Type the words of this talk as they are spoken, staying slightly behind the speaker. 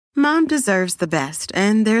Mom deserves the best,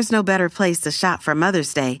 and there's no better place to shop for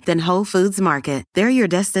Mother's Day than Whole Foods Market. They're your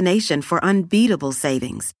destination for unbeatable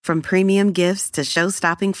savings, from premium gifts to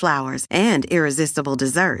show-stopping flowers and irresistible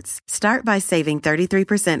desserts. Start by saving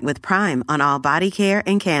 33% with Prime on all body care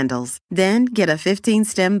and candles. Then get a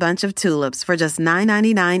 15-stem bunch of tulips for just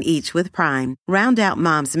 $9.99 each with Prime. Round out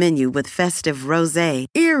Mom's menu with festive rosé,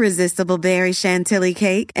 irresistible berry chantilly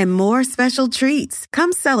cake, and more special treats.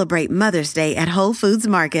 Come celebrate Mother's Day at Whole Foods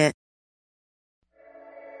Market.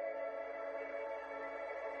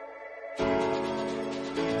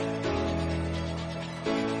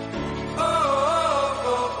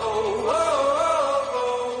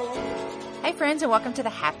 Hey friends, and welcome to the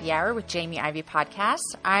Happy Hour with Jamie Ivey podcast.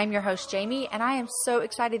 I'm your host, Jamie, and I am so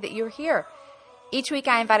excited that you're here. Each week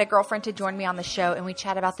I invite a girlfriend to join me on the show, and we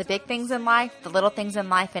chat about the big things in life, the little things in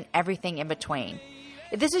life, and everything in between.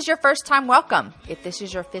 If this is your first time, welcome. If this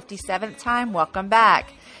is your 57th time, welcome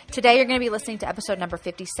back. Today you're going to be listening to episode number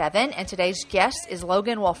 57, and today's guest is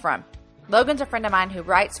Logan Wolfram. Logan's a friend of mine who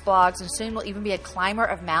writes blogs and soon will even be a climber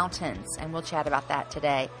of mountains, and we'll chat about that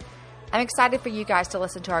today. I'm excited for you guys to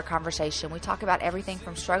listen to our conversation. We talk about everything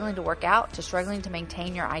from struggling to work out to struggling to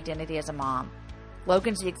maintain your identity as a mom.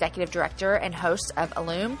 Logan's the executive director and host of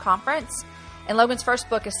Illume Conference, and Logan's first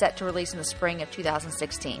book is set to release in the spring of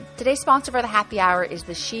 2016. Today's sponsor for the Happy Hour is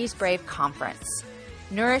the She's Brave Conference.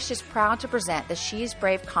 Nourish is proud to present the She's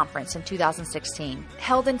Brave Conference in 2016.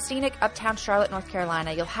 Held in scenic uptown Charlotte, North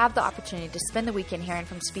Carolina, you'll have the opportunity to spend the weekend hearing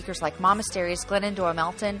from speakers like Mama Asterius, Glennon Doyle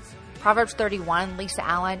Melton, Proverbs 31, Lisa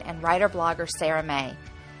Allen, and writer-blogger Sarah May.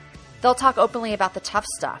 They'll talk openly about the tough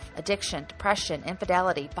stuff, addiction, depression,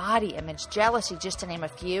 infidelity, body image, jealousy, just to name a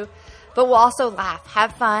few. But we'll also laugh,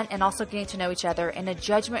 have fun, and also getting to know each other in a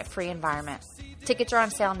judgment-free environment. Tickets are on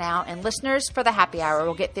sale now, and listeners for the Happy Hour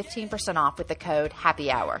will get 15% off with the code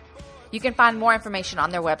HAPPYHOUR. You can find more information on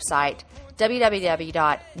their website,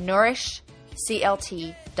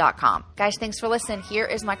 www.nourishclt.com. Guys, thanks for listening. Here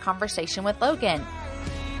is my conversation with Logan.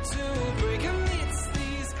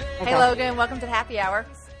 Hey, Logan. Welcome to the Happy Hour.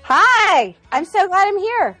 Hi. I'm so glad I'm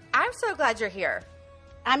here. I'm so glad you're here.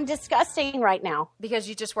 I'm disgusting right now. Because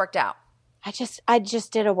you just worked out. I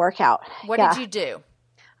just did a workout. What did you do?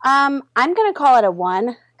 I'm going to call it a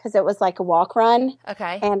 1 because it was like a walk run.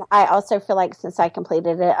 Okay. And I also feel like since I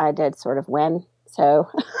completed it, I did sort of win. So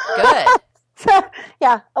good. So,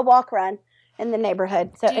 yeah, a walk run in the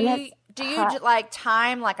neighborhood. So do you like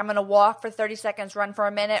time, like I'm going to walk for 30 seconds, run for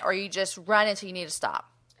a minute, or you just run until you need to stop?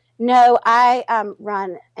 No, I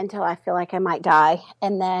run until I feel like I might die.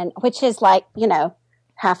 And then, which is like,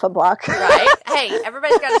 half a block. Right. Hey,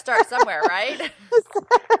 everybody's got to start somewhere, right? So,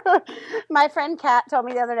 my friend Kat told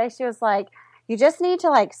me the other day, she was like, you just need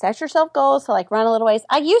to like set yourself goals to like run a little ways.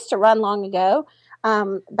 I used to run long ago,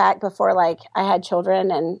 back before like I had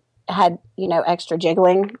children and had, extra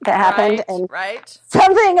jiggling that happened. Right, and right.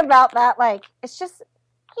 Something about that, like, it's just,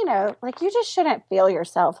 like you just shouldn't feel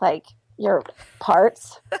yourself like your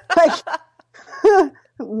parts like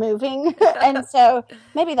moving. And so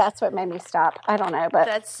maybe that's what made me stop. I don't know, but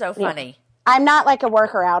that's so funny. I'm not like a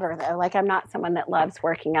worker outer though. Like I'm not someone that loves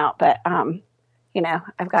working out, but I've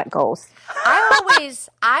got goals.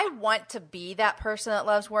 I want to be that person that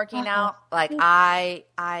loves working out. Like I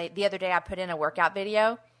the other day I put in a workout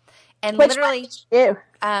video and Which literally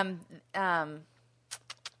one did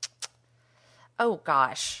oh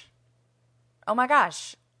my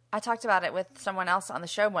gosh. I talked about it with someone else on the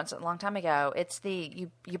show once a long time ago. It's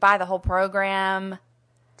you buy the whole program.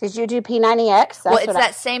 Did you do P90X? Well, it's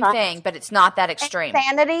that same thing, but it's not that extreme.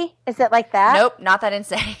 Insanity? Is it like that? Nope, not that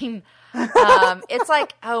insane. It's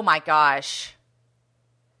like, oh my gosh.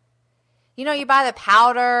 You buy the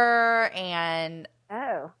powder and...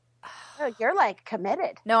 Oh, you're like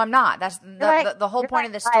committed. No, I'm not. That's the whole point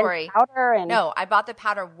of the story. Powder and... No, I bought the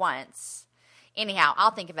powder once. Anyhow,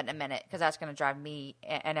 I'll think of it in a minute because that's going to drive me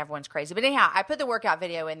and everyone's crazy. But anyhow, I put the workout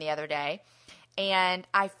video in the other day, and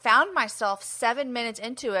I found myself 7 minutes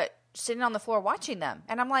into it sitting on the floor watching them.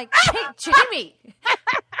 And I'm like, hey, Jamie,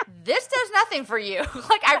 this does nothing for you.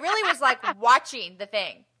 Like, I really was like watching the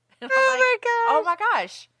thing. Oh, my gosh. Oh, my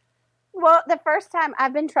gosh. Well, the first time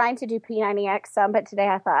I've been trying to do P90X some, but today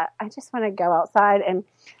I thought I just want to go outside. And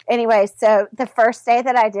anyway, so the first day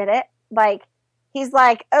that I did it, like, he's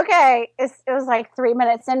like, okay, it was like 3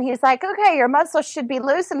 minutes in. He's like, okay, your muscles should be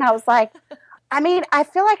loose. And I was like, I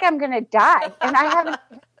feel like I'm going to die. And I haven't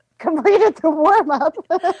completed the warm-up.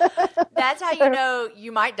 That's how you know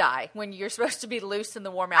you might die, when you're supposed to be loose in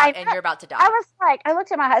the warm-out and you're about to die. I was like, I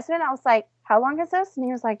looked at my husband and I was like, how long is this? And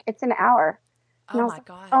he was like, it's an hour. Oh my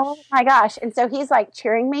gosh. Oh my gosh. And so he's like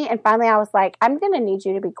cheering me. And finally I was like, I'm going to need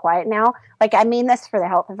you to be quiet now. Like, I mean this for the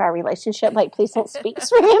health of our relationship. Like, please don't speak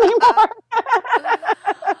to me anymore.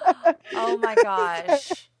 Oh my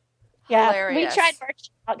gosh. Yeah. Hilarious. We tried working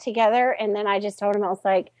out together. And then I just told him, I was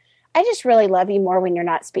like, I just really love you more when you're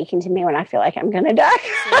not speaking to me when I feel like I'm going to die.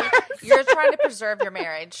 See, you're trying to preserve your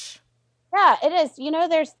marriage. Yeah, it is. You know,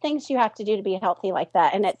 there's things you have to do to be healthy like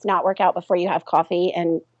that. And it's not work out before you have coffee.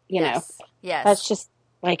 And, you know, that's just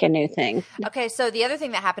like a new thing. Okay. So the other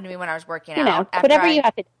thing that happened to me when I was working you know, out. whatever you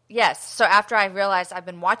have to do. Yes. So after I realized I've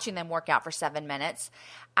been watching them work out for 7 minutes,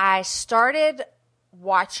 I started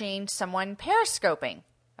watching someone periscoping.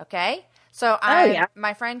 Okay. So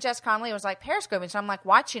my friend Jess Conley was like periscoping. So I'm like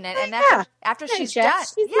watching it. And after she's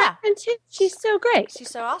Jess, done. She's so great. She's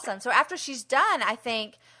so awesome. So after she's done, I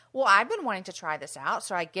think, well, I've been wanting to try this out.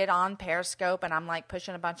 So I get on Periscope and I'm like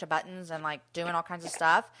pushing a bunch of buttons and like doing all kinds of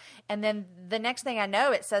stuff. And then the next thing I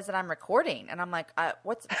know, it says that I'm recording. And I'm like,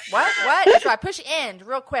 what? So I push end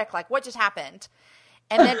real quick. Like, what just happened?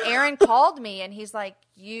 And then Aaron called me and he's like,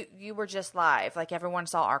 you were just live. Like, everyone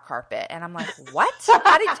saw our carpet. And I'm like, what?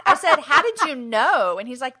 I said, how did you know? And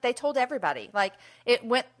he's like, they told everybody. Like,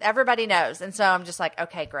 everybody knows. And so I'm just like,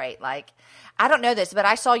 okay, great. Like, I don't know this, but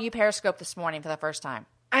I saw you Periscope this morning for the first time.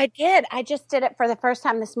 I did. I just did it for the first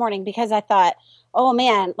time this morning because I thought, oh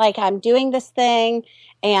man, like I'm doing this thing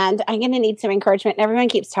and I'm going to need some encouragement. And everyone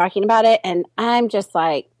keeps talking about it. And I'm just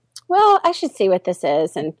like, well, I should see what this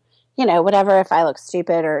is. And, you know, whatever, if I look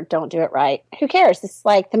stupid or don't do it right, who cares? It's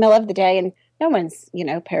like the middle of the day and no one's, you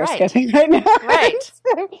know, periscoping right now. Right.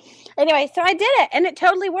 So, anyway, so I did it and it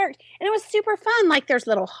totally worked. And it was super fun. Like there's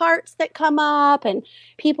little hearts that come up and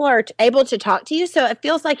people are able to talk to you. So it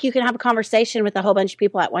feels like you can have a conversation with a whole bunch of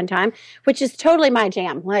people at one time, which is totally my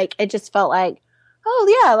jam. Like it just felt like,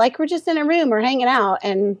 oh yeah, like we're just in a room or hanging out.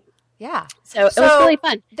 And yeah. So it was really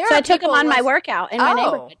fun. So I took them on my workout in my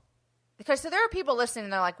neighborhood. Because so there are people listening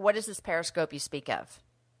and they're like, what is this Periscope you speak of?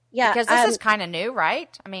 Yeah. Because this is kind of new,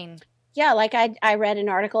 right? I mean. Yeah, like I read an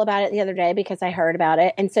article about it the other day because I heard about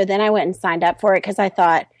it. And so then I went and signed up for it because I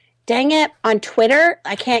thought, dang it, on Twitter,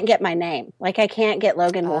 I can't get my name. Like I can't get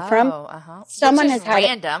Logan Wolfram. Someone has had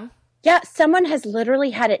random. Someone has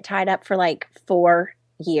literally had it tied up for like 4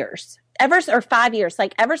 years. Or 5 years.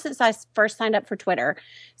 Like ever since I first signed up for Twitter,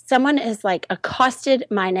 someone has like accosted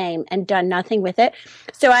my name and done nothing with it.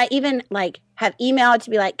 So I even like have emailed to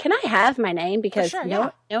be like, can I have my name? Because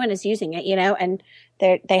no one is using it, you know, and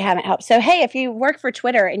they haven't helped. So, hey, if you work for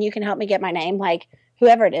Twitter and you can help me get my name, like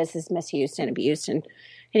whoever it is misused and abused. And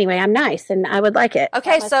anyway, I'm nice and I would like it.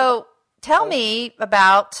 Okay. So tell me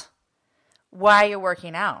about why you're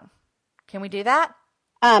working out. Can we do that?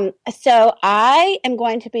 So I am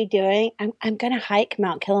going to be I'm going to hike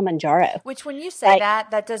Mount Kilimanjaro. Which when you say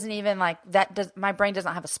that doesn't even my brain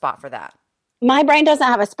doesn't have a spot for that. My brain doesn't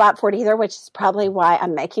have a spot for it either, which is probably why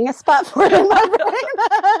I'm making a spot for it in my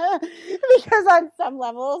brain. Because on some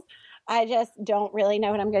levels, I just don't really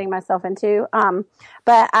know what I'm getting myself into.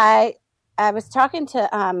 But I was talking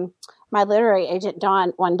to my literary agent,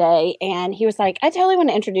 Don, one day, and he was like, I totally want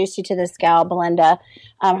to introduce you to this gal, Belinda.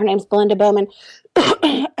 Her name's Belinda Bowman.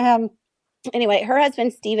 Anyway, her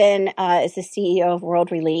husband, Steven, is the CEO of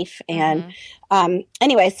World Relief. And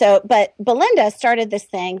but Belinda started this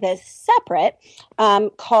thing that's separate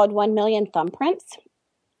called 1 Million Thumbprints.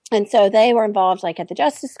 And so they were involved like at the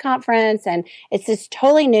Justice Conference, and it's this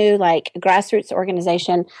totally new like grassroots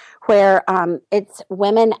organization where it's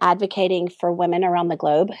women advocating for women around the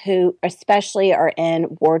globe who especially are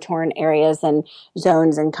in war-torn areas and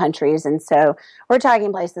zones and countries. And so we're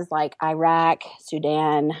talking places like Iraq,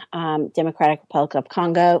 Sudan, Democratic Republic of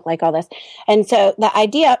Congo, like all this. And so the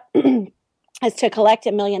idea is to collect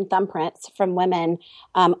 1 million thumbprints from women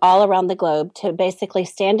all around the globe to basically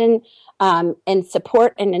stand in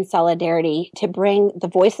support and in solidarity to bring the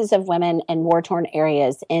voices of women in war-torn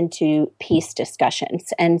areas into peace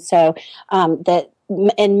discussions. And so that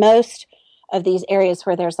in most of these areas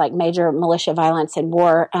where there's like major militia violence and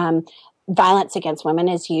war, violence against women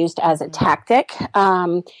is used as a tactic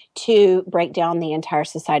to break down the entire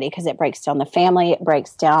society because it breaks down the family, it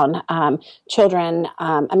breaks down children.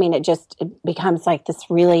 It becomes like this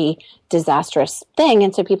really disastrous thing.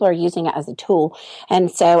 And so people are using it as a tool.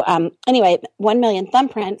 And so 1 Million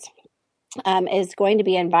Thumbprints is going to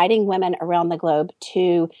be inviting women around the globe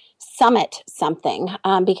to summit something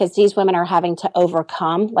because these women are having to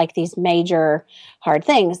overcome like these major hard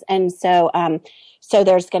things. And so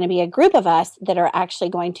there's going to be a group of us that are actually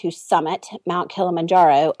going to summit Mount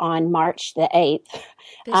Kilimanjaro on March the 8th.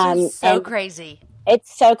 This is so crazy.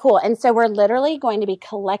 It's so cool. And so we're literally going to be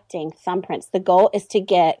collecting thumbprints. The goal is to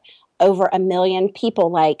get over 1 million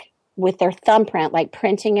people, like with their thumbprint, like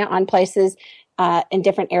printing it on places in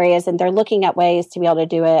different areas. And they're looking at ways to be able to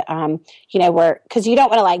do it, because you don't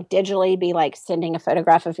want to like digitally be like sending a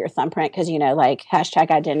photograph of your thumbprint because, like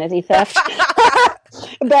 #identity theft.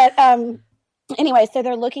 But anyway, so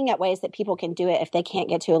they're looking at ways that people can do it if they can't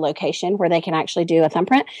get to a location where they can actually do a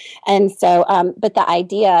thumbprint. And so, but the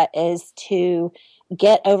idea is to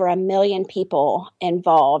get over 1 million people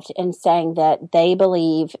involved in saying that they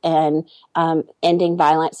believe in ending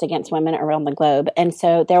violence against women around the globe. And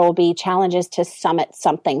so there will be challenges to summit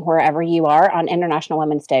something wherever you are on International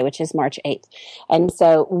Women's Day, which is March 8th. And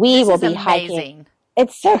so we will be hiking.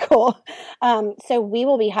 It's so cool. So we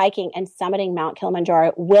will be hiking and summiting Mount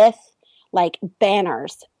Kilimanjaro with like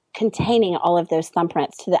banners containing all of those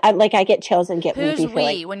thumbprints. I get chills and get Who's weepy.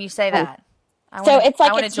 we when you say that? It's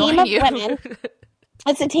like a team of women.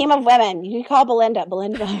 It's a team of women. You can call Belinda.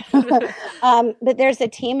 But there's a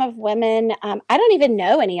team of women. I don't even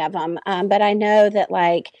know any of them, but I know that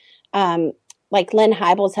like Lynn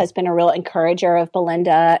Hybels has been a real encourager of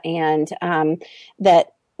Belinda, and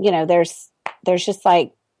that there's just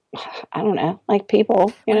like, I don't know, like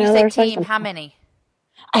people. When you say there's team, like how many?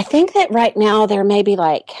 I think that right now there may be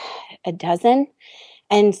like a dozen,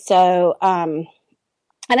 and so and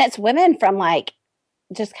it's women from like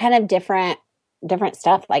just kind of different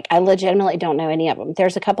stuff. Like I legitimately don't know any of them.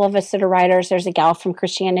 There's a couple of us that are writers. There's a gal from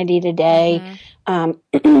Christianity Today.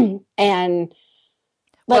 Mm-hmm. And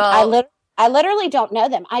like, I literally don't know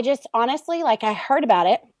them. I just honestly, like I heard about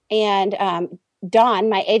it, and Dawn,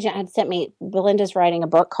 my agent, had sent me, Belinda's writing a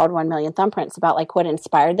book called 1 Million Thumbprints about like what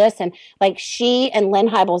inspired this. And like she and Lynn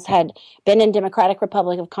Hybels had been in Democratic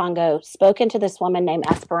Republic of Congo, spoken to this woman named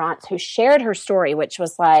Esperance who shared her story, which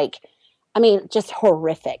was like, I mean, just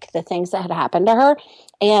horrific, the things that had happened to her.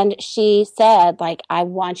 And she said, like, I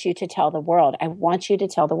want you to tell the world. I want you to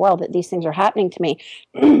tell the world that these things are happening to me.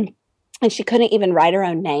 And she couldn't even write her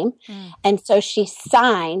own name. And so she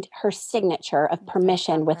signed her signature of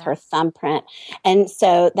permission with her thumbprint. And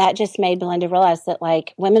so that just made Belinda realize that,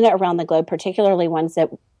 like, women around the globe, particularly ones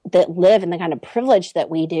that live in the kind of privilege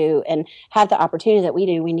that we do and have the opportunity that we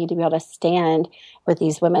do, we need to be able to stand with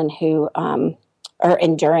these women who are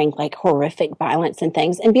enduring like horrific violence and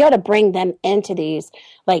things, and be able to bring them into these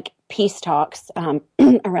like peace talks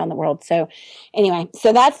around the world. So anyway,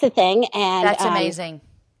 so that's the thing. And that's amazing.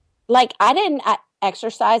 Like I didn't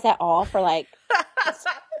exercise at all for like,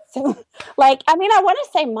 so like, I mean, I want to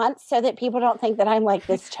say months so that people don't think that I'm like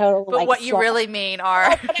this total. But like, what you really mean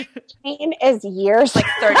are what I mean is years, like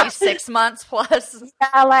 36 months plus.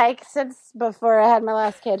 Yeah, like since before I had my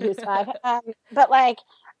last kid, who's 5. But like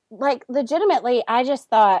legitimately, I just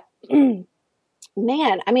thought, man,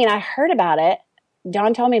 I mean, I heard about it.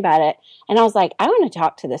 Dawn told me about it. And I was like, I want to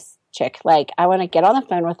talk to this chick. Like, I want to get on the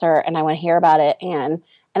phone with her and I want to hear about it. And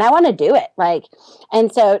I want to do it. Like, and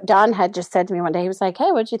so Don had just said to me one day, he was like,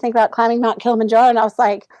 hey, what'd you think about climbing Mount Kilimanjaro? And I was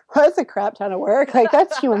like, well, that's a crap ton of work. Like,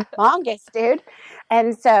 that's humongous, dude.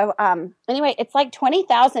 And so, anyway, it's like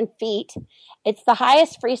 20,000 feet. It's the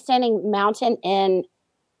highest freestanding mountain in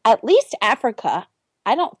at least Africa.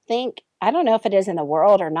 I don't know if it is in the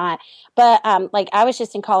world or not, but, like I was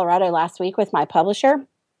just in Colorado last week with my publisher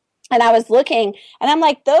and I was looking and I'm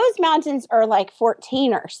like, those mountains are like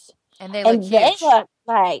 14ers. And they look huge. They look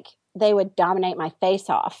like they would dominate my face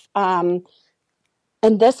off. And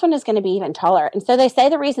this one is going to be even taller. And so they say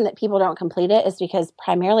the reason that people don't complete it is because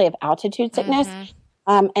primarily of altitude sickness.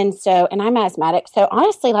 Mm-hmm. And I'm asthmatic. So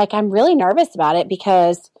honestly, like I'm really nervous about it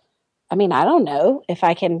because, I mean, I don't know if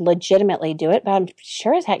I can legitimately do it, but I'm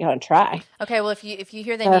sure as heck going to try. Okay. Well, if you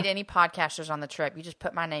hear they need any podcasters on the trip, you just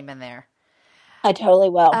put my name in there. I totally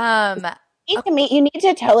will. You need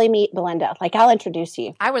to totally meet Belinda. Like I'll introduce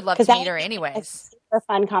you. I would love to meet her anyways. It's a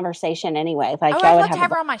fun conversation anyway. Like I'd love to have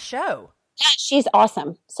her on my show. Yeah, she's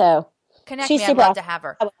awesome. So connect me. I'd love to have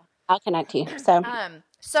her. I'll connect you. So,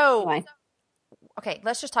 anyway. Okay,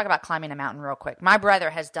 let's just talk about climbing a mountain real quick. My brother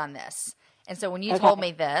has done this. And so when you told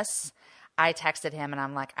me this, I texted him and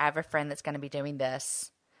I'm like, I have a friend that's going to be doing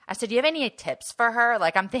this. I said, do you have any tips for her?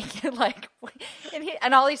 Like, I'm thinking like,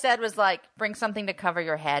 and all he said was like, bring something to cover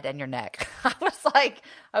your head and your neck. I was like,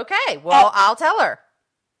 okay, well, I'll tell her.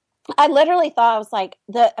 I literally thought, I was like,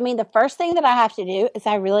 the first thing that I have to do is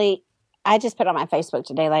I just put on my Facebook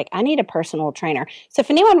today, like, I need a personal trainer. So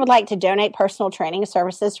if anyone would like to donate personal training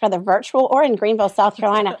services for the virtual or in Greenville, South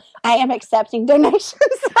Carolina, I am accepting donations.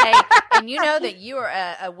 Hey, and you know that you are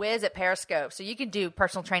a whiz at Periscope, so you can do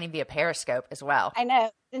personal training via Periscope as well. I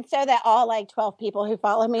know. And so that all like 12 people who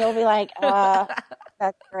follow me will be like,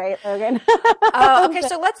 that's great, Logan. Okay,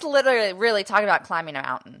 so let's literally really talk about climbing a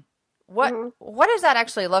mountain. What does that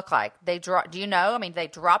actually look like? Do you know? I mean, they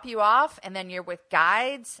drop you off and then you're with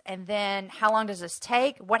guides, and then how long does this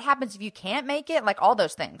take? What happens if you can't make it? Like all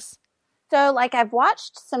those things. So like I've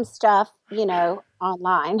watched some stuff,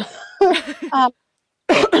 online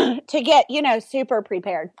to get, super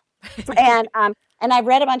prepared. And I've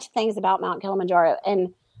read a bunch of things about Mount Kilimanjaro,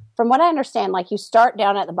 and from what I understand, like you start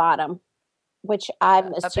down at the bottom, which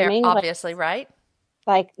I'm assuming obviously, right?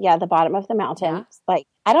 Like, yeah, the bottom of the mountain. Yeah. Like,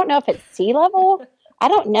 I don't know if it's sea level. I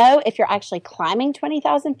don't know if you're actually climbing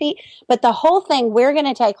 20,000 feet, but the whole thing, we're going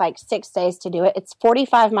to take like 6 days to do it. It's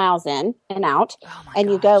 45 miles in and out. Oh my and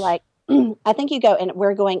gosh. You go like, I think you go, and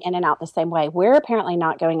we're going in and out the same way. We're apparently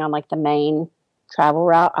not going on like the main travel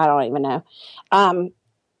route. I don't even know.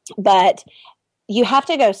 But you have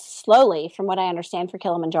to go slowly, from what I understand, for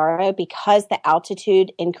Kilimanjaro, because the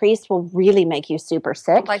altitude increase will really make you super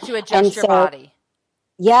sick. Like to adjust your body.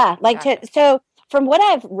 Yeah. So from what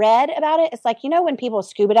I've read about it, it's like, when people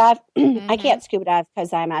scuba dive, I can't scuba dive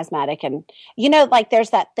because I'm asthmatic. And, like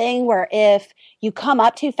there's that thing where if you come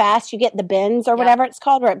up too fast, you get the bends or whatever it's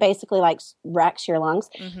called, where it basically like wrecks your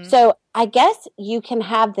lungs. So I guess you can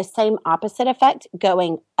have the same opposite effect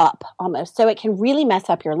going up almost. So it can really mess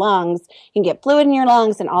up your lungs. You can get fluid in your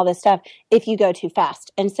lungs and all this stuff if you go too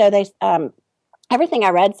fast. And so everything I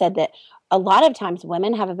read said that a lot of times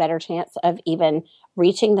women have a better chance of even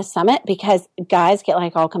reaching the summit because guys get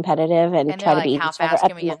like all competitive and try to beat how each other fast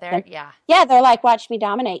up. Can we get there? Yeah. Yeah. They're like, watch me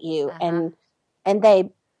dominate you. And they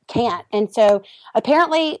can't. And so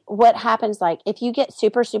apparently what happens, like if you get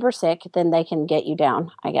super, super sick, then they can get you down,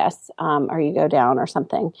 I guess, or you go down or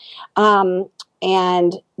something. But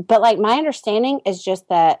like my understanding is just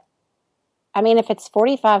that, I mean, if it's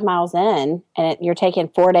 45 miles in and you're taking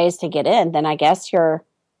 4 days to get in, then I guess you're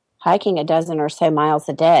hiking a dozen or so miles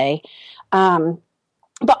a day.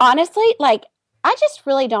 But honestly, like, I just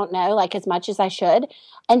really don't know, like, as much as I should.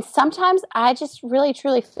 And sometimes I just really,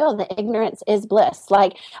 truly feel that ignorance is bliss.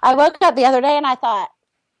 Like, I woke up the other day and I thought,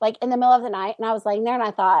 like, in the middle of the night, and I was laying there and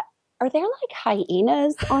I thought, are there, like,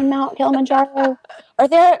 hyenas on Mount Kilimanjaro? Are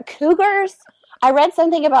there cougars? I read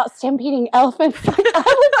something about stampeding elephants. Like,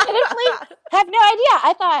 I legitimately have no idea.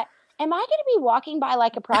 I thought, am I going to be walking by,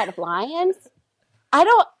 like, a pride of lions? I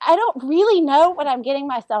don't really know what I'm getting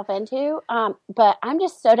myself into, but I'm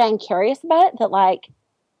just so dang curious about it that, like,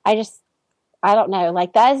 I don't know.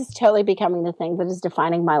 Like, that is totally becoming the thing that is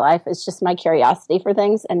defining my life. It's just my curiosity for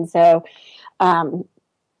things. And so,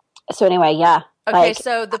 anyway, yeah. Okay, like,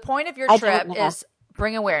 so the point of your trip is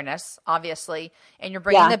bring awareness, obviously, and you're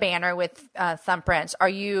bringing the banner with thumbprints. Are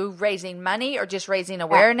you raising money or just raising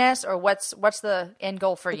awareness, or what's the end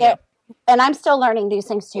goal for you? And I'm still learning these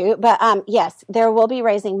things too. But yes, there will be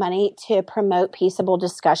raising money to promote peaceable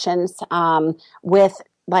discussions with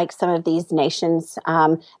like some of these nations.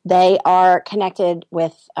 They are connected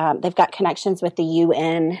with, they've got connections with the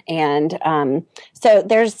UN. And so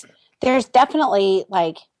there's definitely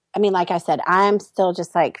like, I mean, like I said, I'm still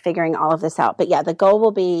just like figuring all of this out. But yeah, the goal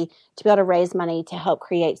will be to be able to raise money to help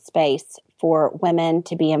create space for women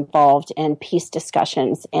to be involved in peace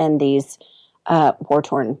discussions in these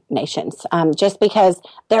war-torn nations, just because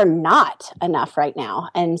they're not enough right now.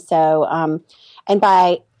 And so, and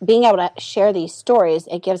by being able to share these stories,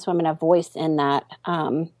 it gives women a voice in that,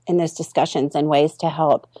 in those discussions and ways to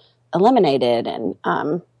help eliminate it. And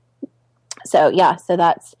so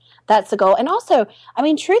that's the goal. And also, I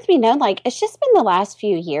mean, truth be known, like it's just been the last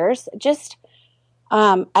few years, just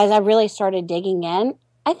as I really started digging in,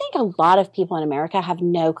 I think a lot of people in America have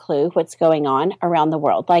no clue what's going on around the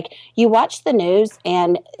world. Like you watch the news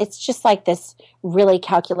and it's just like this really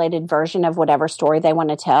calculated version of whatever story they want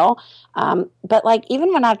to tell. But like,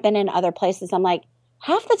 even when I've been in other places, I'm like,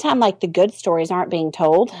 half the time, like the good stories aren't being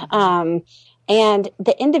told. And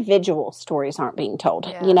the individual stories aren't being told,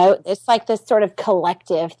 you know, it's like this sort of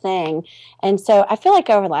collective thing. And so I feel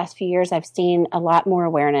like over the last few years, I've seen a lot more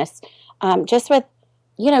awareness, just with,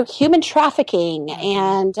 you know, human trafficking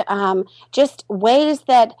and just ways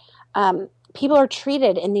that people are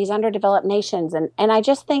treated in these underdeveloped nations. And I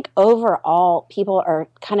just think overall people are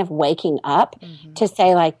kind of waking up to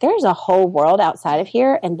say, like, there's a whole world outside of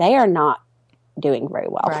here and they are not doing very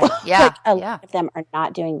well. Right. Yeah. Like a lot of them are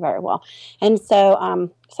not doing very well. And so,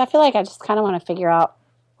 so I feel like I just kind of want to figure out,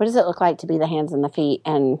 what does it look like to be the hands and the feet?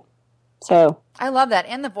 And so I love that.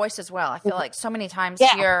 And the voice as well. I feel like so many times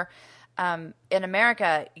here, in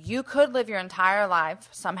America, you could live your entire life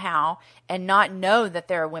somehow and not know that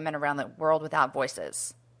there are women around the world without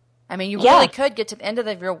voices. I mean, you really could get to the end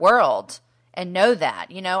of your world and know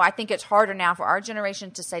that. You know, I think it's harder now for our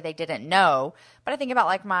generation to say they didn't know. But I think about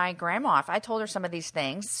like my grandma. If I told her some of these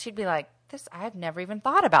things, she'd be like, this, I've never even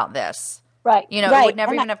thought about this. Right. You know, right. it would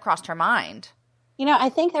never even have crossed her mind. You know, I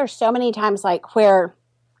think there's so many times like where,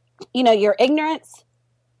 you know, your ignorance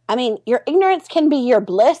can be your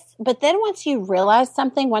bliss, but then once you realize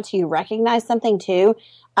something, once you recognize something too,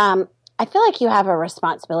 I feel like you have a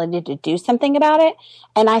responsibility to do something about it.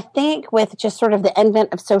 And I think with just sort of the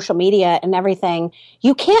advent of social media and everything,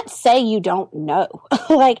 you can't say you don't know.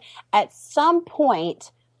 Like at some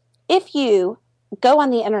point, if you go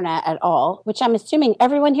on the internet at all, which I'm assuming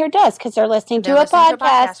everyone here does because they're listening to a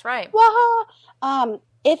podcast. Right.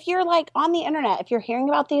 If you're like on the internet, if you're hearing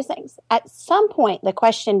about these things, at some point the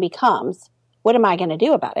question becomes, what am I going to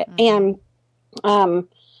do about it? And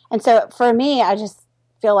so for me, I just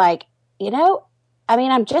feel like, you know, I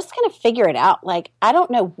mean, I'm just going to figure it out. Like, I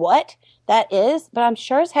don't know what that is, but I'm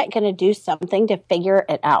sure as heck going to do something to figure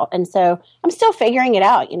it out. And so I'm still figuring it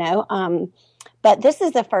out, you know. But this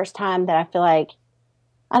is the first time that I feel like,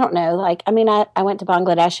 I don't know, like, I mean, I went to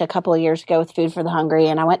Bangladesh a couple of years ago with Food for the Hungry,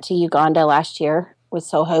 and I went to Uganda last year with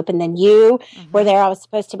Soul Hope, and then you were there. I was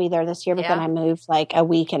supposed to be there this year, but then I moved like a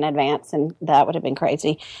week in advance, and that would have been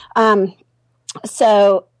crazy.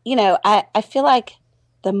 So, you know, I feel like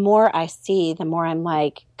the more I see, the more I'm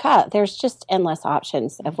like, God, there's just endless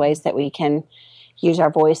options of ways that we can use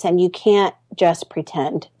our voice, and you can't just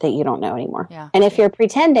pretend that you don't know anymore. Yeah. And if you're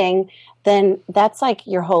pretending, then that's like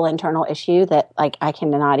your whole internal issue that like I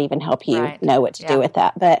cannot even help you know what to do with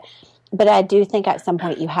that. But I do think at some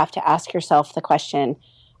point you have to ask yourself the question,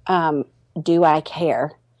 do I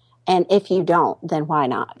care? And if you don't, then why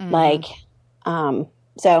not? Like,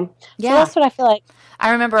 so that's what I feel like.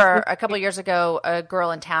 I remember a couple of years ago, a girl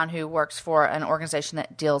in town who works for an organization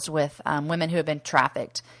that deals with women who have been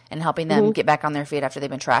trafficked and helping them get back on their feet after they've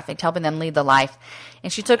been trafficked, helping them lead the life.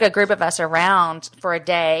 And she took a group of us around for a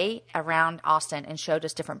day around Austin and showed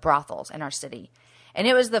us different brothels in our city. And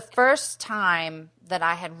it was the first time that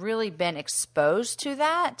I had really been exposed to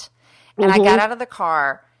that. And I got out of the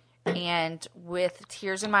car, and with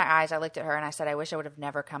tears in my eyes, I looked at her and I said, I wish I would have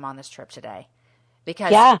never come on this trip today.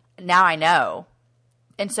 Because now I know.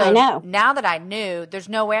 And so now that I knew, there's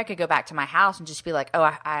no way I could go back to my house and just be like, oh,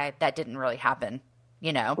 I that didn't really happen,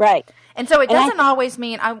 you know? Right. And so it doesn't always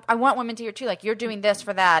mean, I want women to hear too, like you're doing this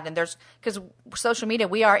for that. And because social media,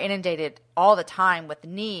 we are inundated all the time with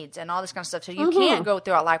needs and all this kind of stuff. So you can't go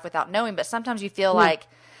throughout life without knowing, but sometimes you feel like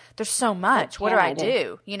there's so much. What do I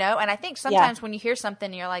do? You know? And I think sometimes when you hear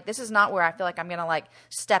something, you're like, this is not where I feel like I'm going to like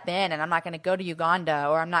step in, and I'm not going to go to Uganda,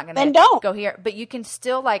 or I'm not going to go here. But you can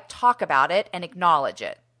still like talk about it and acknowledge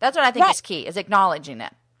it. That's what I think is key, is acknowledging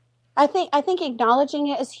it. I think acknowledging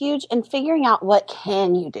it is huge, and figuring out what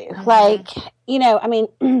can you do. Like, you know, I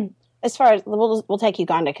mean, as far as we'll take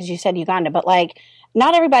Uganda because you said Uganda, but like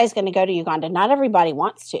not everybody's going to go to Uganda. Not everybody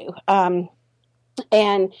wants to. But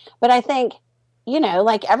I think, you know,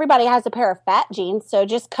 like everybody has a pair of fat jeans, so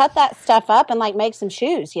just cut that stuff up and like make some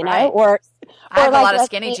shoes, you know, or I have like a lot of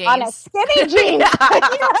skinny jeans. On a skinny jeans.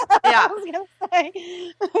 I was gonna say,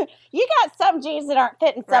 you got some jeans that aren't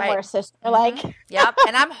fitting somewhere, sister. Like, yep.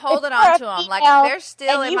 And I'm holding on to them, like they're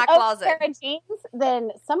still in my closet. Pair of jeans,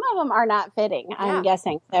 then some of them are not fitting. I'm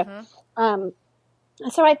guessing. So,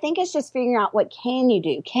 so I think it's just figuring out what can you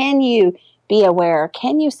do. Can you be aware?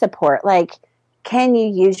 Can you support? Like, can you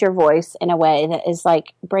use your voice in a way that is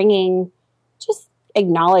like bringing just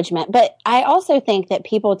acknowledgement? But I also think that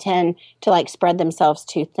people tend to like spread themselves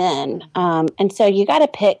too thin. And so you got to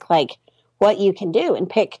pick like what you can do and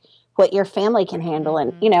pick what your family can handle.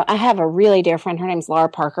 And, you know, I have a really dear friend, her name's Laura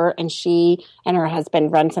Parker, and she and her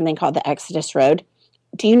husband run something called the Exodus Road.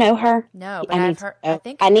 Do you know her? No, but I've heard,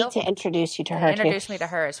 I need to introduce you to her. Introduce me to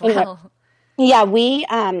her as well. Yeah, we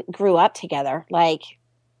grew up together. Like,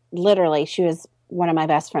 literally, she was one of my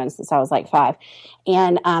best friends since I was like 5.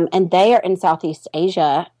 And they are in Southeast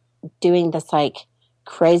Asia doing this like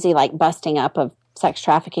crazy like busting up of sex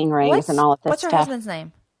trafficking rings and all of this what's stuff. What's her husband's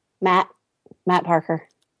name? Matt Parker.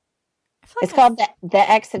 It's called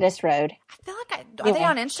the Exodus Road. I feel like are they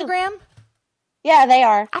on Instagram? Yeah, they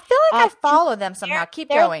are. I feel like I follow them somehow. Keep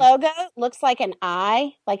going. Their logo looks like an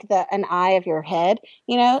eye, like an eye of your head,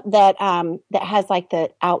 you know, that has like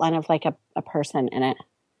the outline of like a person in it.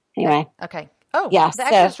 Anyway. Okay. Oh, yeah. The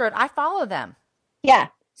Exodus Road. I follow them. Yeah.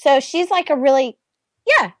 So she's like a really,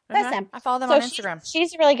 that's them. I follow them on Instagram.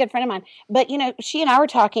 She's a really good friend of mine. But, you know, she and I were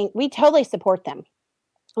talking, we totally support them.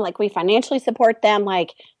 Like, we financially support them,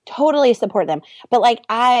 like, totally support them. But, like,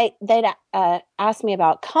 they'd asked me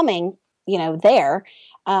about coming, you know, there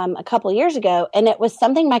a couple of years ago. And it was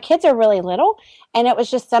something, my kids are really little. And it was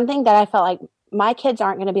just something that I felt like my kids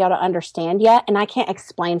aren't going to be able to understand yet. And I can't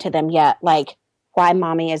explain to them yet, like, why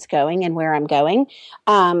mommy is going and where I'm going.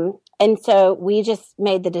 And so we just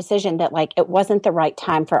made the decision that like it wasn't the right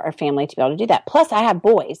time for our family to be able to do that. Plus I have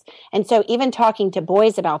boys. And so even talking to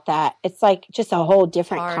boys about that, it's like just a whole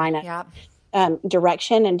different kind of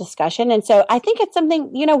direction and discussion. And so I think it's something,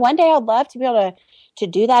 one day I'd love to be able to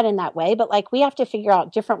do that in that way. But like we have to figure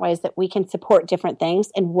out different ways that we can support different things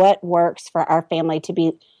and what works for our family to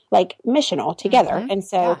be like missional together. Mm-hmm. And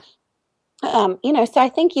so, so I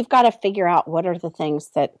think you've got to figure out what are the things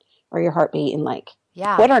that are your heartbeat and like,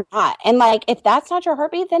 what are not. And like, if that's not your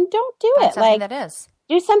heartbeat, then don't do it. Like that is.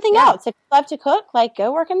 Do something else. If you love to cook, like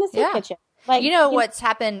go work in the soup kitchen. Like, what's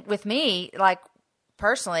happened with me, like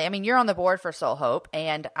personally, I mean, you're on the board for Soul Hope,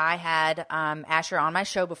 and I had Asher on my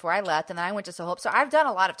show before I left, and then I went to Soul Hope. So I've done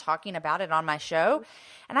a lot of talking about it on my show,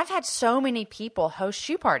 and I've had so many people host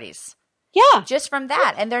shoe parties. Yeah. Just from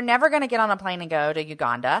that. And they're never going to get on a plane and go to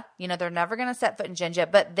Uganda. They're never going to set foot in Jinja,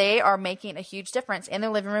 but they are making a huge difference in their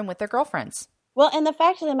living room with their girlfriends. Well, and the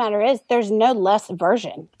fact of the matter is there's no less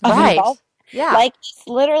version of right. involvement. Yeah. Like it's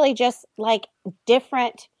literally just like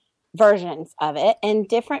different versions of it, and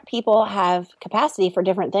different people have capacity for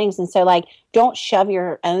different things. And so like don't shove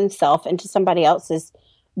your own self into somebody else's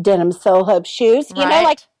denim Soul Hope shoes.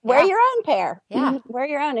 Like wear your own pair. Yeah. Wear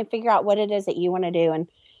your own and figure out what it is that you want to do and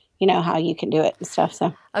how you can do it and stuff.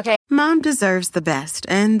 So okay. Mom deserves the best,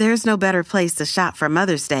 and there's no better place to shop for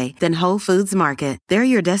Mother's Day than Whole Foods Market. They're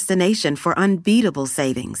your destination for unbeatable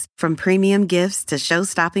savings, from premium gifts to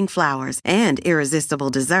show-stopping flowers and irresistible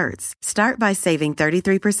desserts. Start by saving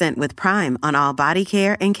 33% with Prime on all body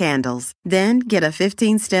care and candles. Then get a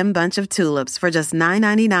 15-stem bunch of tulips for just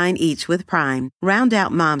 $9.99 each with Prime. Round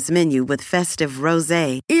out Mom's menu with festive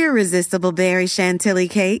rosé, irresistible berry chantilly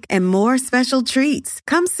cake, and more special treats.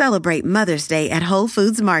 Come celebrate Mother's Day at Whole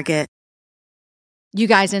Foods Market. You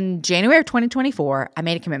guys, in January of 2024, I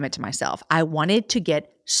made a commitment to myself. I wanted to get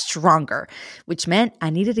stronger, which meant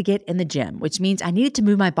I needed to get in the gym, which means I needed to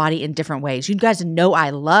move my body in different ways. You guys know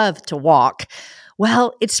I love to walk.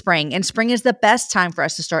 Well, it's spring, and spring is the best time for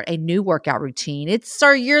us to start a new workout routine. It's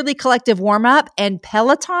our yearly collective warm-up, and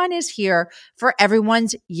Peloton is here for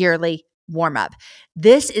everyone's yearly warm-up.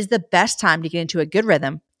 This is the best time to get into a good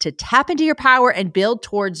rhythm, to tap into your power and build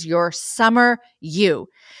towards your summer you.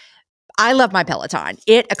 I love my Peloton.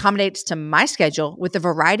 It accommodates to my schedule with a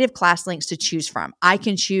variety of class links to choose from. I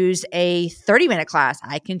can choose a 30-minute class.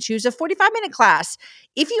 I can choose a 45-minute class.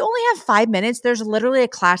 If you only have 5 minutes, there's literally a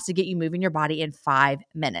class to get you moving your body in 5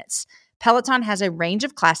 minutes. Peloton has a range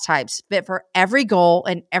of class types fit for every goal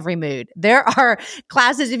and every mood. There are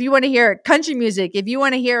classes if you want to hear country music, if you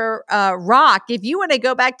want to hear rock, if you want to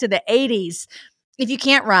go back to the 80s. If you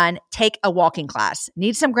can't run, take a walking class.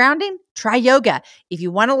 Need some grounding? Try yoga. If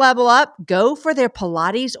you want to level up, go for their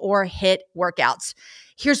Pilates or HIIT workouts.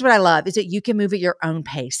 Here's what I love is that you can move at your own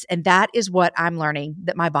pace. And that is what I'm learning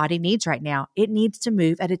that my body needs right now. It needs to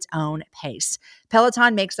move at its own pace.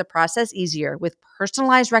 Peloton makes the process easier with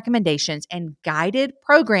personalized recommendations and guided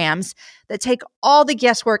programs that take all the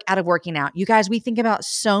guesswork out of working out. You guys, we think about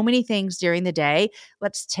so many things during the day.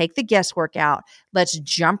 Let's take the guesswork out. Let's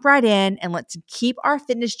jump right in and let's keep our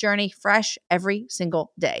fitness journey fresh every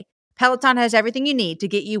single day. Peloton has everything you need to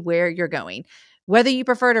get you where you're going. Whether you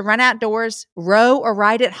prefer to run outdoors, row or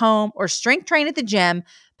ride at home, or strength train at the gym,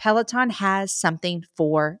 Peloton has something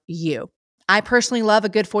for you. I personally love a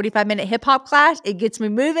good 45-minute hip hop class. It gets me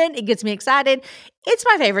moving. It gets me excited. It's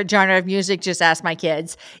my favorite genre of music. Just ask my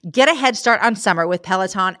kids. Get a head start on summer with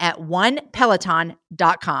Peloton at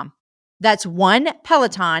onepeloton.com. That's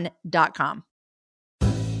onepeloton.com.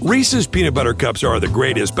 Reese's peanut butter cups are the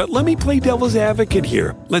greatest, but let me play devil's advocate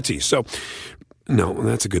here. Let's see. So, no,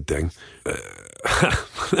 that's a good thing.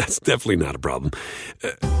 That's definitely not a problem.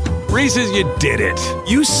 Reese's, you did it.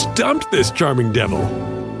 You stumped this charming devil.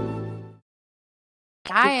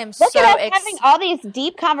 I am Look so at us having all these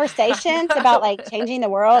deep conversations about like changing the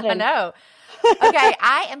world. I know. Okay,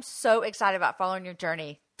 I am so excited about following your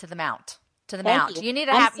journey to the mount. To the mount. You need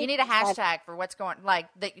a hashtag for what's going like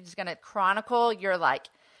that is going to chronicle your like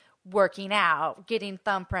working out, getting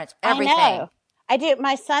thumbprints, everything. I know. I do.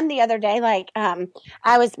 My son the other day, like,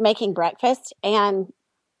 I was making breakfast and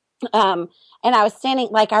I was standing,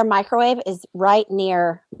 like, our microwave is right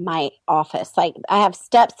near my office. Like, I have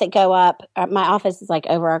steps that go up. My office is like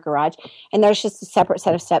over our garage, and there's just a separate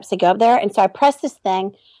set of steps that go up there. And so I pressed this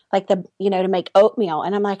thing, like to make oatmeal.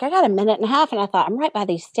 And I'm like, I got a minute and a half. And I thought, I'm right by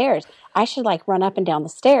these stairs. I should like run up and down the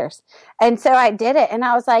stairs. And so I did it. And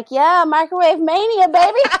I was like, yeah, microwave mania,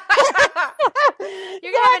 baby.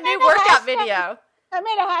 You're going to have a new workout video. I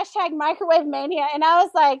made a hashtag microwave mania, and I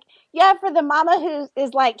was like, yeah, for the mama who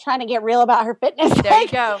is like trying to get real about her fitness. There you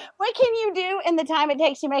go. What can you do in the time it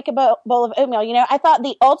takes to make a bowl of oatmeal? You know, I thought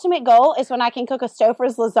the ultimate goal is when I can cook a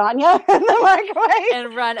Stouffer's lasagna in the microwave.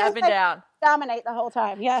 And run up and down. Dominate the whole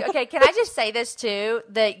time. Yeah. Okay, can I just say this too?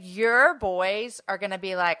 That your boys are going to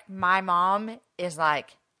be like, my mom is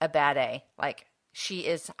like a bad A. Like, she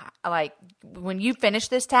is like, when you finish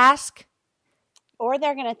this task. Or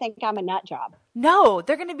they're going to think I'm a nut job. No,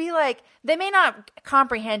 they're going to be like, they may not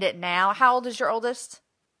comprehend it now. How old is your oldest?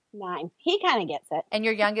 9. He kind of gets it. And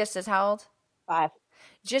your youngest is how old? 5.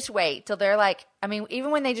 Just wait till they're like, I mean,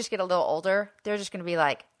 even when they just get a little older, they're just going to be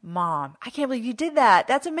like, Mom, I can't believe you did that.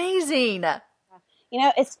 That's amazing. You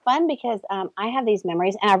know, it's fun because I have these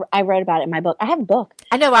memories, and I wrote about it in my book. I have a book.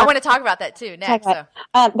 I know. I want to talk about that too next.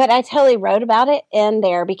 But I totally wrote about it in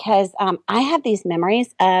there because I have these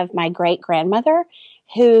memories of my great-grandmother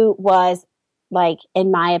who was, like,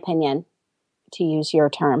 in my opinion, to use your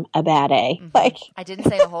term, a bad A. Mm-hmm. Like, I didn't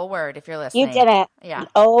say the whole word if you're listening. You didn't. Yeah.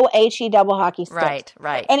 O-H-E double hockey stick.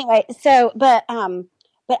 Right. Anyway, so, but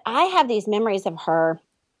I have these memories of her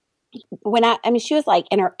when I mean, she was like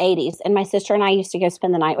in her 80s, and my sister and I used to go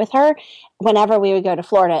spend the night with her whenever we would go to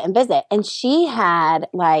Florida and visit. And she had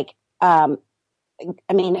like,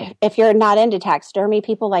 I mean, if you're not into taxidermy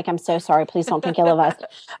people, like, I'm so sorry, please don't think ill of us.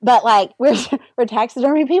 But like, we're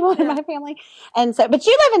taxidermy people in my family, and so. But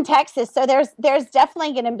you live in Texas, so there's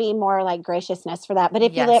definitely going to be more like graciousness for that. But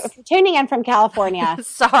if if you're tuning in from California,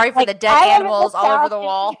 sorry for like, the dead animals all over the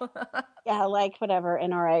wall. Yeah, like whatever,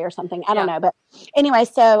 NRA or something. I don't know, but anyway,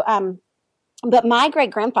 so but my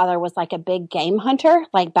great grandfather was like a big game hunter,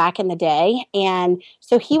 like back in the day, and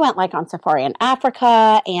so he went like on safari in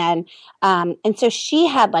Africa, and so she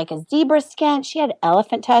had like a zebra skin. She had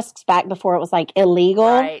elephant tusks back before it was like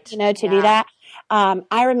illegal, you know, to do that.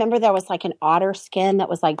 I remember there was like an otter skin that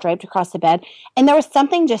was like draped across the bed, and there was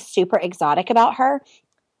something just super exotic about her.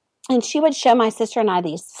 And she would show my sister and I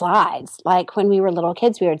these slides. Like when we were little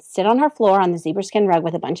kids, we would sit on her floor on the zebra skin rug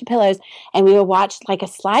with a bunch of pillows, and we would watch like a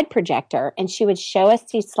slide projector, and she would show us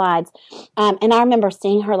these slides. And I remember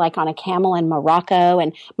seeing her like on a camel in Morocco.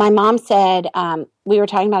 And my mom said, we were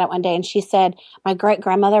talking about it one day, and she said, my great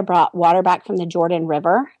grandmother brought water back from the Jordan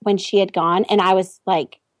River when she had gone, and I was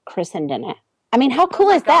like christened in it. I mean, how cool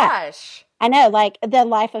is that? I know, like the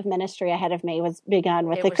life of ministry ahead of me was begun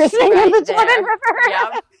with the christening of the Jordan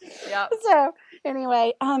River. Yep. So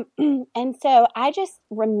anyway, and so I just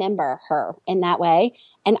remember her in that way,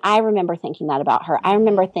 and I remember thinking that about her. I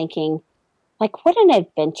remember thinking, like, what an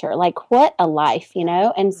adventure, like what a life, you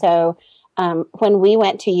know. And so when we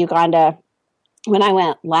went to Uganda, when I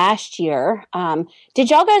went last year, did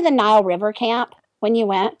y'all go to the Nile River camp when you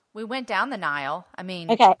went? We went down the Nile. I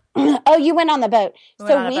mean, okay. Oh, you went on the boat. We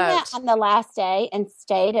went on the last day and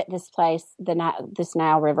stayed at this place, this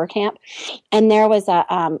Nile River camp, and there was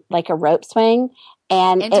a like a rope swing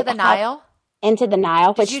and into the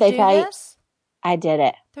Nile, which they tell you. I did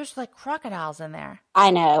it. There's like crocodiles in there.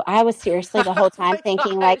 I know. I was seriously the whole time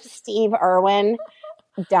thinking like Steve Irwin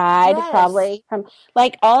died probably from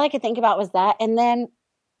like all I could think about was that. And then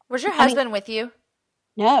was your husband with you?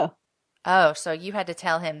 No. Oh, so you had to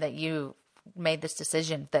tell him that you made this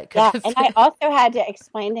decision that could have and I also had to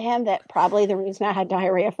explain to him that probably the reason I had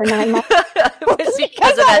diarrhea for 9 months was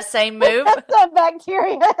because of that same move. The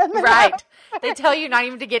bacteria. Right. They tell you not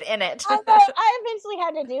even to get in it. I eventually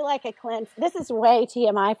had to do like a cleanse. This is way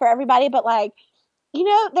TMI for everybody, but like, you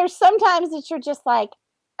know, there's sometimes that you're just like,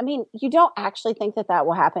 I mean, you don't actually think that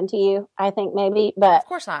will happen to you. I think maybe, but of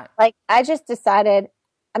course not. Like, I just decided,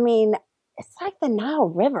 I mean, it's like the Nile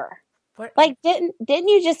River. What? Like, didn't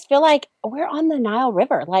you just feel like we're on the Nile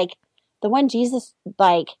River? Like the one Jesus,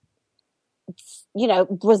 like, you know,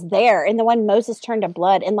 was there, and the one Moses turned to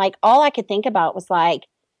blood. And like, all I could think about was like,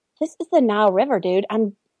 this is the Nile River, dude.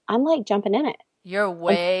 I'm like jumping in it. You're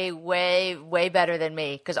way better than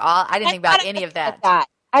me. Cause I didn't think about any of that.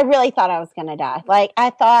 I really thought I was going to die. Like, I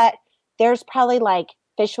thought there's probably like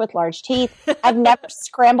fish with large teeth. I've never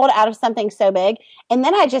scrambled out of something so big. And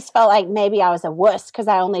then I just felt like maybe I was a wuss because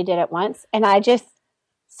I only did it once. And I did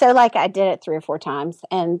it 3 or 4 times.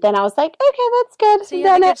 And then I was like, okay, that's good. So you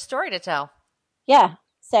have a good story to tell. Yeah.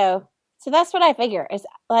 So that's what I figure is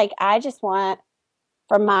like, I just want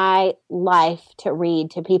for my life to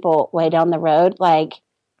read to people way down the road, like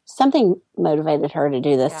something motivated her to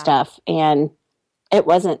do this stuff. And it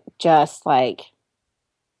wasn't just like,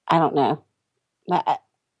 I don't know.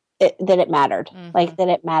 That it mattered, like that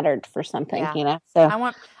it mattered for something, you know?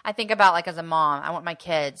 So I think about like as a mom, I want my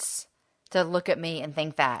kids to look at me and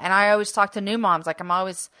think that. And I always talk to new moms. Like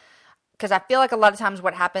because I feel like a lot of times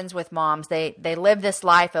what happens with moms, they live this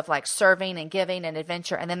life of like serving and giving and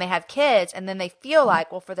adventure, and then they have kids, and then they feel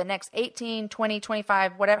like, well, for the next 18, 20,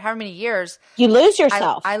 25, whatever, however many years, you lose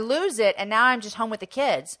yourself. I lose it, and now I'm just home with the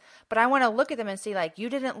kids. But I want to look at them and see, like, you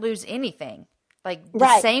didn't lose anything. Like,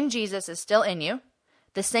 the same Jesus is still in you.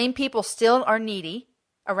 The same people still are needy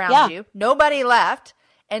around you. Nobody left.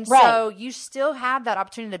 And so you still have that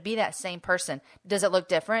opportunity to be that same person. Does it look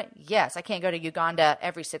different? Yes. I can't go to Uganda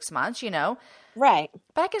every 6 months, Right.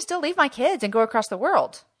 But I can still leave my kids and go across the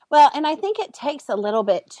world. Well, and I think it takes a little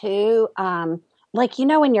bit too, like,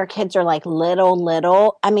 when your kids are like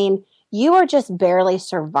little, I mean, you are just barely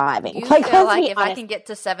surviving. You like, feel like if I can get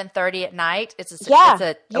to 7:30 at night, it's a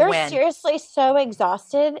you're win. Seriously so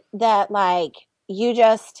exhausted that like you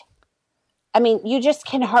just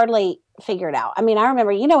can hardly figure it out. I mean, I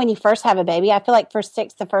remember, when you first have a baby, I feel like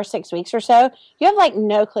the first 6 weeks or so, you have like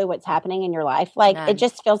no clue what's happening in your life. Like It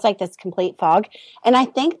just feels like this complete fog. And I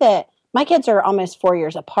think that my kids are almost 4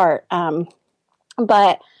 years apart.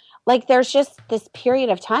 But like, there's just this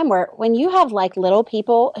period of time where when you have like little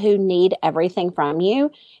people who need everything from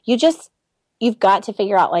you, you've got to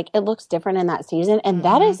figure out, like, it looks different in that season, and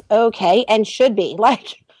that is okay and should be.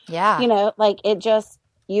 Like, like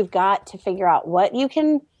you've got to figure out what you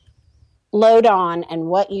can load on and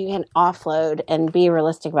what you can offload and be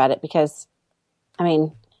realistic about it, because, I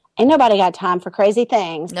mean, ain't nobody got time for crazy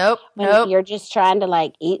things. Nope. You're just trying to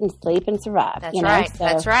like eat and sleep and survive. That's right. So.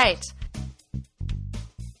 That's right.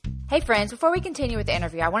 Hey friends, before we continue with the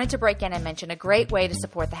interview, I wanted to break in and mention a great way to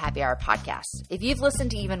support the Happy Hour podcast. If you've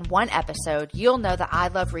listened to even one episode, you'll know that I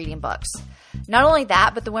love reading books. Not only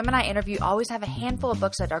that, but the women I interview always have a handful of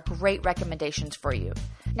books that are great recommendations for you.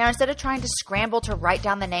 Now, instead of trying to scramble to write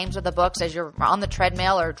down the names of the books as you're on the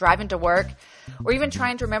treadmill or driving to work, or even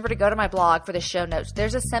trying to remember to go to my blog for the show notes,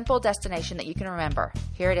 there's a simple destination that you can remember.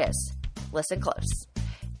 Here it is. Listen close.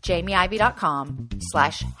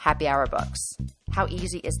 jamieivy.com/happyhourbooks. How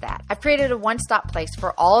easy is that? I've created a one-stop place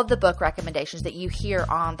for all of the book recommendations that you hear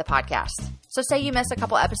on the podcast. So say you miss a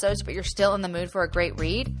couple episodes, but you're still in the mood for a great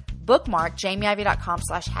read, bookmark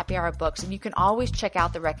jamieivy.com/happyhourbooks, and you can always check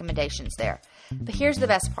out the recommendations there. But here's the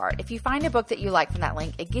best part. If you find a book that you like from that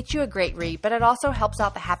link, it gets you a great read, but it also helps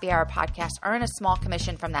out the Happy Hour podcast earn a small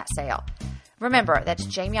commission from that sale. Remember, that's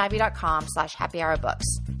jamieivy.com/happyhourbooks.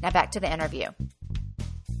 Now back to the interview.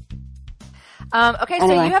 Okay, so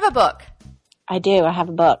anyway. You have a book. I do. I have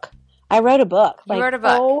a book. I wrote a book. You wrote a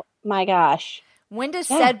book. Oh my gosh. When does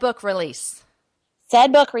said book release?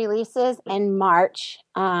 Said book releases in March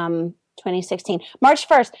 2016. March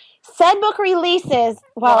 1st. Said book releases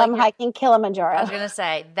while I'm hiking Kilimanjaro. I was going to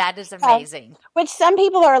say, that is amazing. Which some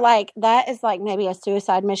people are like, that is like maybe a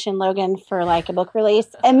suicide mission, Logan, for like a book release.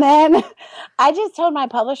 And then I just told my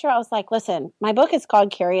publisher, I was like, listen, my book is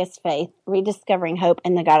called Curious Faith, Rediscovering Hope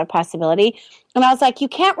in the God of Possibility. And I was like, you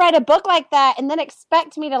can't write a book like that and then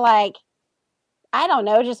expect me to like, I don't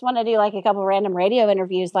know, just want to do like a couple random radio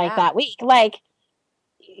interviews like that week. Like,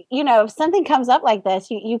 if something comes up like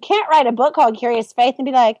this, you can't write a book called Curious Faith and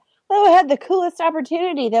be like, oh, I had the coolest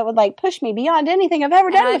opportunity that would like push me beyond anything I've ever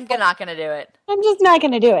done before. I'm not going to do it. I'm just not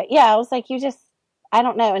going to do it. Yeah, I was like, I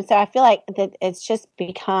don't know. And so I feel like that it's just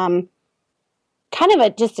become kind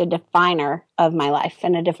of just a definer of my life,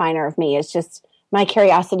 and a definer of me. It's just my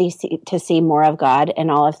curiosity to see more of God and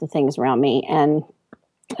all of the things around me. And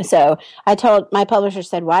so I told my publisher,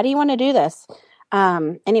 said, why do you want to do this?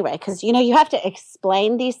 Anyway, because, you have to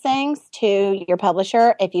explain these things to your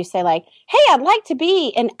publisher. If you say like, hey, I'd like to be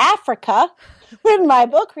in Africa when my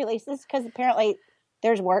book releases, because apparently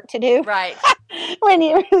there's work to do. Right. When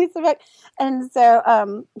you release a book. And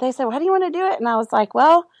so they said, why do you want to do it? And I was like,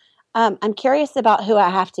 well, I'm curious about who I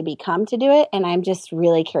have to become to do it. And I'm just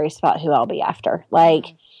really curious about who I'll be after. Like,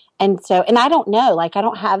 and I don't know, like, I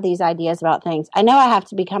don't have these ideas about things. I know I have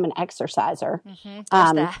to become an exerciser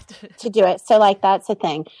to do it. So like, that's a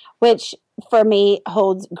thing, which for me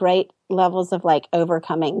holds great levels of like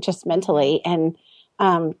overcoming just mentally. And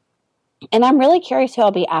I'm really curious who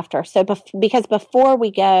I'll be after. So because before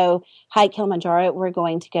we go hike Kilimanjaro, we're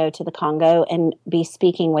going to go to the Congo and be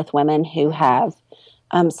speaking with women who have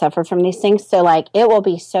suffered from these things. So like, it will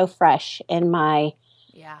be so fresh in my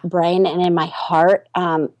brain and in my heart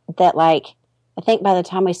that like, I think by the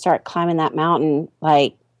time we start climbing that mountain,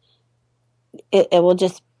 like it will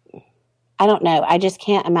just, I don't know. I just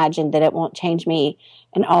can't imagine that it won't change me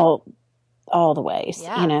in all the ways,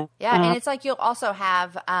 Yeah. And it's like, you'll also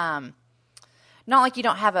have, not like you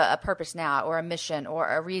don't have a purpose now or a mission or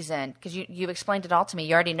a reason, because you explained it all to me.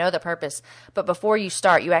 You already know the purpose, but before you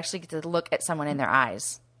start, you actually get to look at someone in their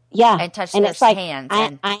eyes. Yeah. And touch and those it's like, hands.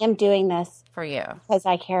 I am doing this for you. because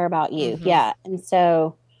I care about you. Mm-hmm. Yeah. And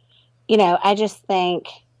so, you know, I just think,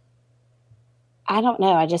 I don't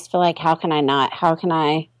know. I just feel like, how can I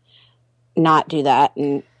not do that?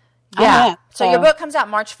 And yeah. So your book comes out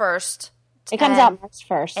March 1st. It comes out March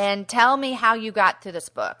 1st. And tell me how you got to this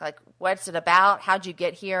book. Like, what's it about? How'd you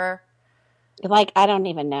get here? Like, I don't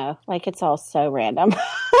even know. Like, it's all so random.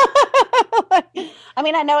 I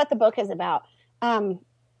mean, I know what the book is about.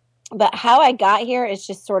 But how I got here is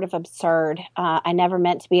just sort of absurd. I never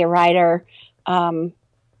meant to be a writer. And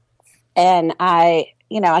I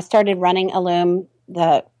started running Illume,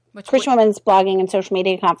 the Christian Women's Blogging and Social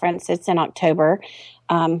Media Conference. It's in October.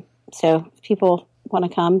 So if people want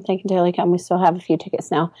to come, they can totally come. We still have a few tickets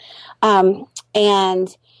now.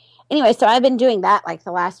 And anyway, so I've been doing that like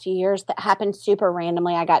the last few years. That happened super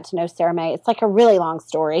randomly. I got to know Sarah Mae. It's like a really long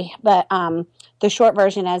story, but the short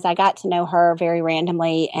version is I got to know her very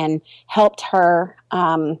randomly and helped her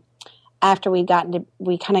after we kind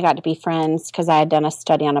of got to be friends, because I had done a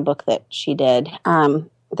study on a book that she did,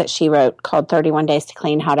 that she wrote called 31 Days to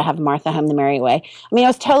Clean, How to Have Martha Home the Merry Way. I mean, it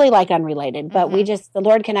was totally like unrelated, but the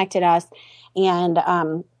Lord connected us, and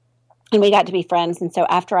we got to be friends. And so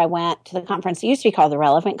after I went to the conference, it used to be called the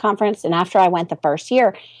Relevant Conference, and after I went the first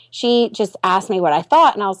year, she just asked me what I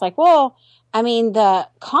thought, and I was like, well, I mean, the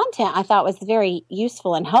content I thought was very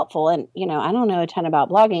useful and helpful, and, you know, I don't know a ton about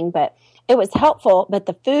blogging, but it was helpful, but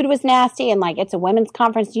the food was nasty, and, like, it's a women's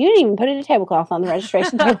conference. You didn't even put a tablecloth on the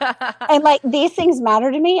registration table. And, like, these things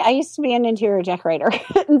matter to me. I used to be an interior decorator.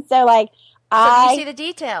 And so, like, so you see the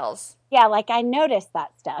details. Yeah, like, I noticed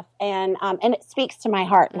that stuff, and it speaks to my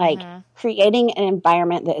heart. Like, creating an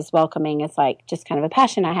environment that is welcoming is, like, just kind of a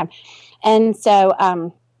passion I have. And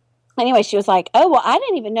so, anyway, she was like, oh, well, I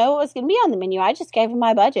didn't even know what was going to be on the menu. I just gave them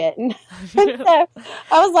my budget. And so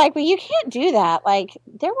I was like, well, you can't do that. Like,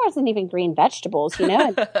 there wasn't even green vegetables, you know,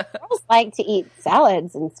 and girls like to eat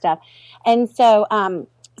salads and stuff. And so,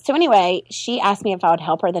 anyway, she asked me if I would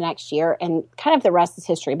help her the next year, and kind of the rest is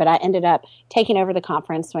history. But I ended up taking over the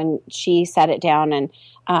conference when she sat it down, and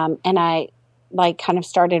I like kind of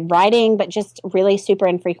started writing, but just really super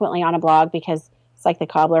infrequently on a blog, because it's like the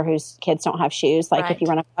cobbler whose kids don't have shoes. Like, if you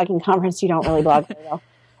run a blogging conference, you don't really blog very well.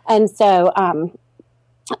 And so,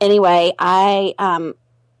 anyway, I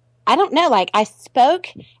don't know, like, I spoke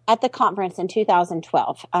at the conference in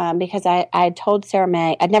 2012, because I had told Sarah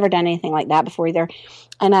Mae, I'd never done anything like that before either.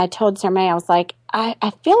 And I told Sarah Mae, I was like,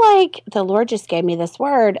 I feel like the Lord just gave me this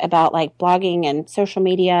word about, like, blogging and social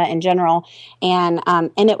media in general. And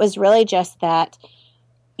it was really just that,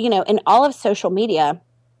 you know, in all of social media,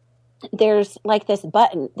 there's like this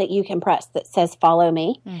button that you can press that says follow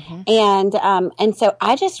me. And so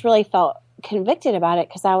I just really felt convicted about it,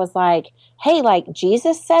 because I was like, hey, like,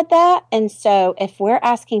 Jesus said that. And so if we're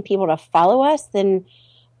asking people to follow us, then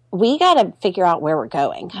we got to figure out where we're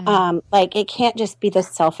going. Like, it can't just be this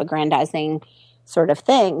self-aggrandizing sort of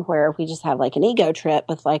thing where we just have like an ego trip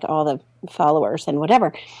with like all the followers and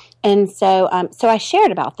whatever. And so, so I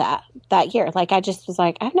shared about that year. Like, I just was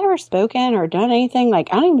like, I've never spoken or done anything. Like,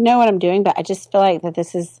 I don't even know what I'm doing, but I just feel like that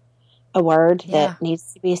this is a word that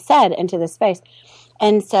needs to be said into this space.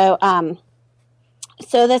 And so,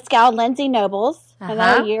 so this gal, Lindsay Nobles,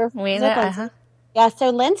 another year. Yeah. So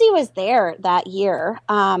Lindsay was there that year.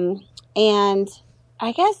 And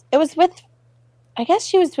I guess it was with,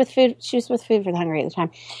 she was with Food for the Hungry at the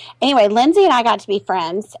time. Anyway, Lindsay and I got to be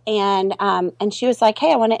friends, and she was like,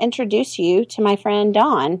 hey, I want to introduce you to my friend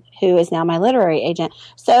Dawn, who is now my literary agent.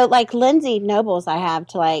 So, like, Lindsay Nobles I have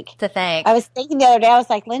to thank. I was thinking the other day, I was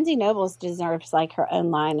like, Lindsay Nobles deserves like her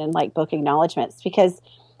own line and like book acknowledgments, because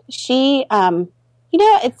she, you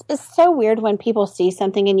know, it's so weird when people see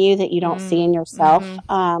something in you that you don't see in yourself.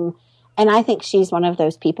 And I think she's one of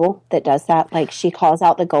those people that does that. Like, she calls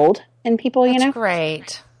out the gold in people, you know? That's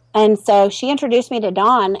great. And so she introduced me to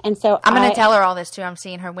Dawn. And so I'm going to tell her all this too. I'm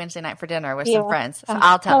seeing her Wednesday night for dinner with some friends. So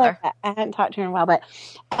I'll tell her. I haven't talked to her in a while, but,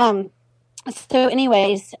 so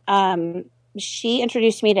anyways, she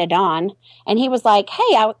introduced me to Dawn, and he was like,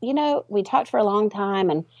 hey, you know, we talked for a long time,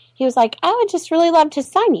 and he was like, I would just really love to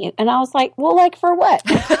sign you. And I was like, well, like, for what?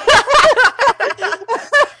 And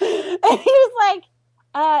he was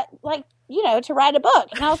like, you know, to write a book.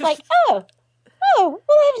 And I was like, oh, well,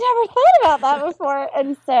 I've never thought about that before.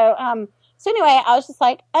 And so, so anyway, I was just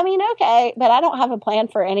like, I mean, okay, but I don't have a plan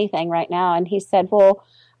for anything right now. And he said, well,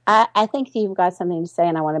 I think you've got something to say,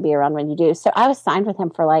 and I want to be around when you do. So I was signed with him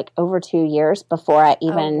for like over 2 years before I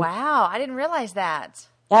even. Oh, wow. I didn't realize that.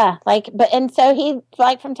 Yeah. Like, and so he'd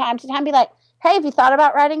like from time to time be like, hey, have you thought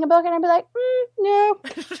about writing a book? And I'd be like, no.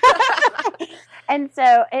 And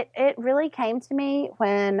so it really came to me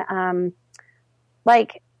when,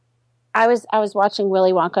 like, I was watching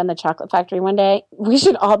Willy Wonka and the Chocolate Factory one day. We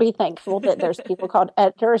should all be thankful that there's people called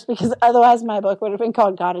editors, because otherwise my book would have been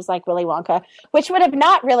called God is Like Willy Wonka, which would have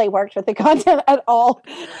not really worked with the content at all.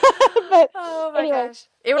 But oh my anyway, gosh.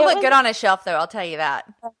 It would look good on a shelf, though, I'll tell you that.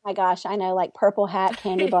 Oh my gosh, I know, like purple hat,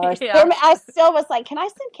 candy bars. Yeah. I still was like, can I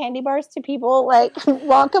send candy bars to people, like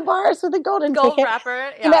Wonka bars with a golden Gold ticket?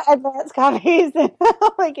 wrapper. Yeah. You know, advance copies,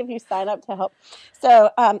 like if you sign up to help.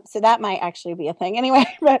 So that might actually be a thing anyway.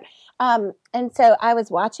 But and so I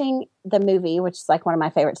was watching the movie, which is like one of my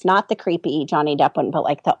favorites, not the creepy Johnny Depp one, but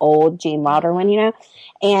like the old Gene Wilder one, you know.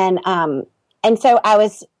 And so I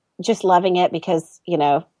was just loving it because, you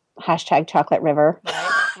know, hashtag Chocolate River.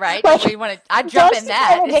 Right. Like, We want to. I'd jump in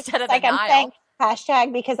that instead of the like I'm Nile. saying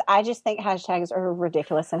hashtag because I just think hashtags are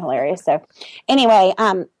ridiculous and hilarious. So anyway,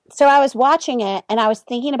 so I was watching it and I was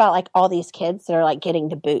thinking about like all these kids that are like getting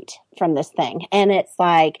the boot from this thing. And it's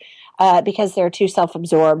like, because they're too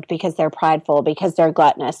self-absorbed, because they're prideful, because they're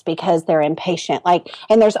gluttonous, because they're impatient, like,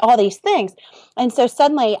 and there's all these things. And so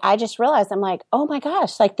suddenly I just realized, I'm like, oh my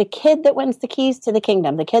gosh, like the kid that wins the keys to the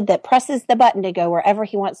kingdom, the kid that presses the button to go wherever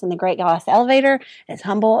he wants in the great glass elevator is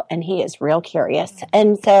humble and he is real curious.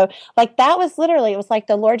 And so like that was literally, it was like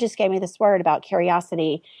the Lord just gave me this word about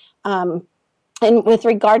curiosity. And with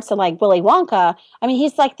regards to like Willy Wonka, I mean,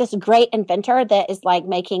 he's like this great inventor that is like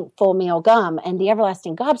making full meal gum and the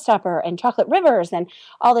everlasting gobstopper and chocolate rivers and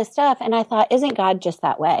all this stuff. And I thought, isn't God just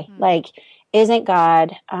that way? Like, isn't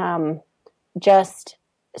God just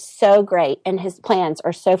so great, and his plans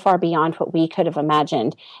are so far beyond what we could have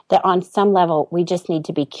imagined, that on some level we just need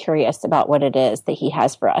to be curious about what it is that he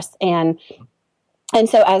has for us. And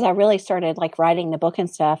so as I really started like writing the book and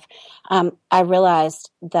stuff, I realized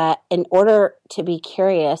that in order to be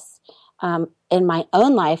curious in my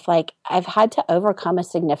own life, like I've had to overcome a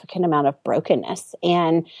significant amount of brokenness.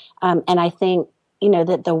 And I think, you know,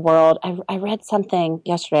 that the world, I read something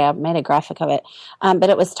yesterday, I made a graphic of it, but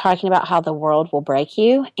it was talking about how the world will break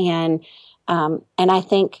you. And I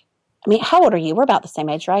think, I mean, how old are you? We're about the same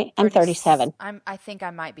age, right? I'm 37. I think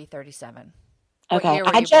I might be 37. Okay. What year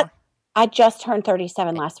were you born? I just turned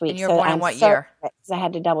 37 last week. And you were born in what year? I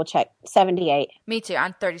had to double check. 78. Me too.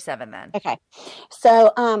 I'm 37 then. Okay.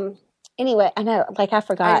 So, anyway, I know, like I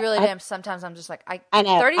forgot. I really am. Sometimes I'm just like, I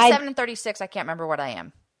know. 37 and 36, I can't remember what I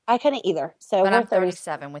am. I couldn't either. So but I'm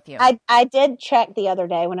 37 with you. I did check the other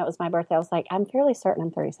day when it was my birthday. I was like, I'm fairly certain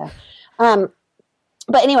I'm 37.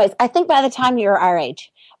 But anyways, I think by the time you're our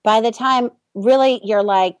age, by the time really you're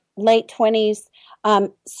like late 20s,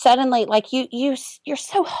 suddenly like you're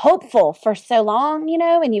so hopeful for so long, you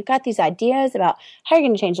know, and you've got these ideas about how you're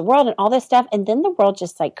going to change the world and all this stuff. And then the world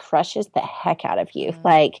just like crushes the heck out of you.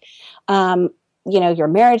 Like, you know, your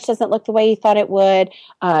marriage doesn't look the way you thought it would.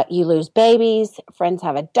 You lose babies, friends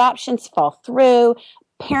have adoptions fall through,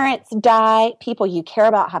 parents die, people you care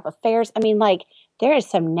about have affairs. I mean, like there is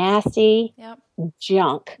some nasty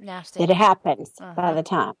junk that happens by the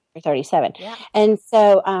time you're 37. Yeah. And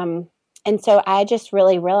so I just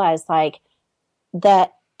really realized like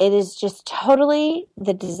that it is just totally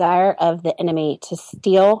the desire of the enemy to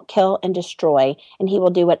steal, kill, and destroy. And he will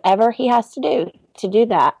do whatever he has to do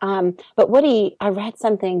that. But I read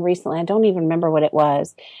something recently, I don't even remember what it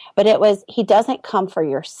was, but it was, he doesn't come for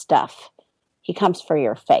your stuff. He comes for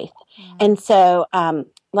your faith. And so,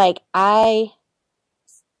 like I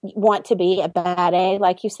want to be a bad A,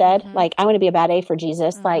 like you said, like I want to be a bad A for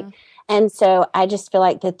Jesus. Like, and so I just feel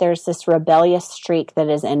like that there's this rebellious streak that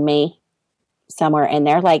is in me somewhere in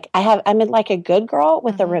there. Like I'm like a good girl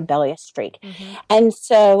with a rebellious streak. And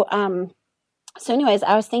so, anyways,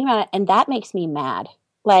 I was thinking about it and that makes me mad.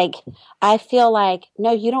 Like, I feel like,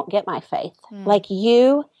 no, you don't get my faith. Like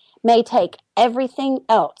you may take everything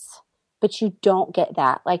else, but you don't get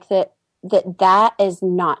that. Like that is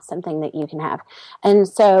not something that you can have. And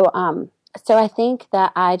so, so I think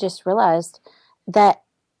that I just realized that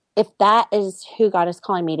if that is who God is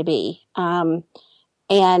calling me to be,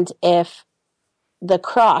 and if the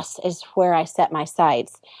cross is where I set my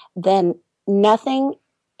sights, then nothing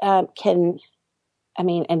can, I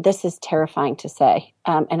mean, and this is terrifying to say,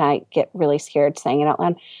 and I get really scared saying it out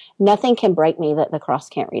loud, nothing can break me that the cross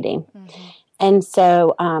can't redeem. And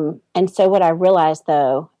so what I realized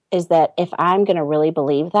though, is that if I'm going to really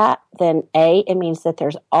believe that, then it means that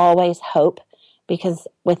there's always hope, because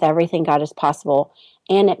with everything God is possible.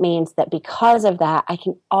 And it means that because of that, I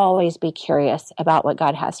can always be curious about what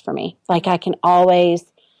God has for me. Like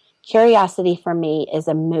curiosity for me is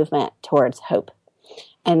a movement towards hope.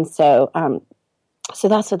 And so, so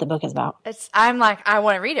that's what the book is about. I'm like, I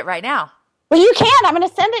want to read it right now. Well, you can. I'm going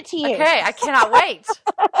to send it to you. Okay, I cannot wait.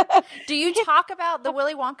 Do you talk about the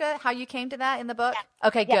Willy Wonka, how you came to that in the book? Yeah.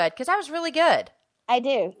 Okay, good, because that was really good. I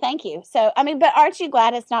do. Thank you. So, I mean, but aren't you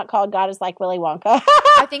glad it's not called God is Like Willy Wonka?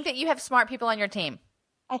 I think that you have smart people on your team.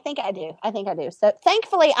 I think I do. So,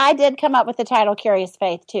 thankfully, I did come up with the title Curious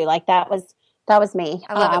Faith, too. Like, that was me.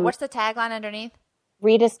 I love it. What's the tagline underneath?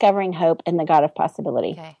 Rediscovering hope in the God of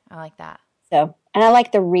possibility. Okay, I like that. So, and I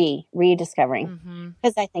like the rediscovering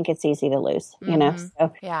because I think it's easy to lose, you know?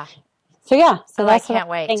 So, yeah. So I can't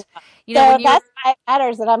wait. You know, that's why it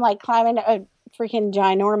matters that I'm like climbing a freaking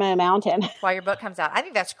ginormous mountain. While your book comes out. I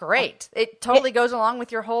think that's great. It totally goes along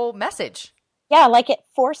with your whole message. Yeah, like it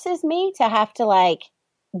forces me to have to like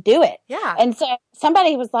do it. Yeah. And so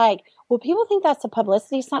somebody was like, well, people think that's a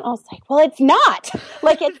publicity stunt. I was like, well, it's not.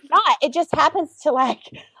 Like, it's not. It just happens to like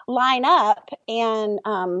line up. And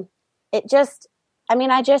it just, I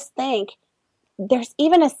mean, I just think there's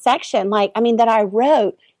even a section like, I mean, that I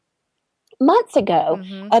wrote months ago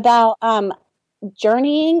about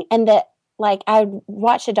journeying, and that like I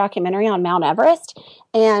watched a documentary on Mount Everest,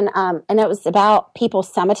 and it was about people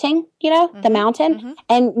summiting, you know, the mountain,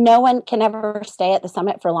 and no one can ever stay at the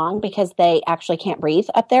summit for long because they actually can't breathe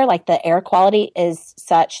up there. Like the air quality is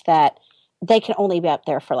such that they can only be up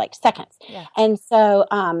there for like seconds. Yeah. And so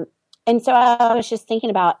I was just thinking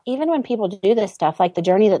about, even when people do this stuff, like the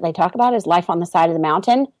journey that they talk about is life on the side of the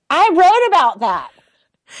mountain. I wrote about that.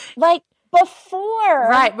 Like,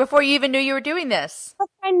 before you even knew you were doing this.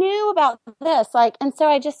 I knew about this. Like, and so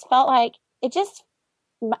I just felt like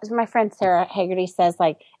my friend Sarah Haggerty says,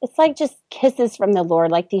 like, it's like just kisses from the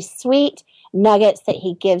Lord, like these sweet nuggets that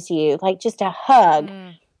he gives you, like just a hug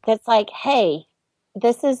that's like, hey,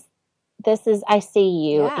 this is, I see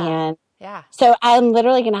you. Yeah. And so I'm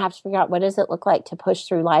literally going to have to figure out, what does it look like to push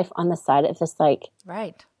through life on the side of this, like,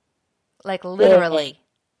 right. Like literally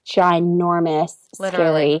ginormous,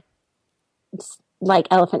 scary, like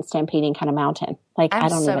elephant stampeding kind of mountain. Like, I'm I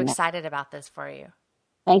don't so even excited about this for you.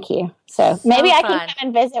 Thank you. So maybe I can come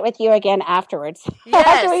and visit with you again afterwards.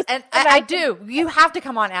 Yes, and I do. You have to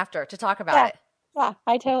come on after to talk about it. Yeah,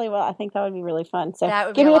 I totally will. I think that would be really fun. So that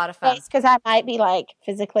would be a lot of fun. Because I might be like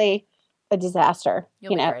physically a disaster.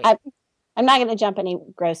 You'll be great. I'm not going to jump any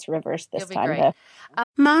gross rivers this time. Though.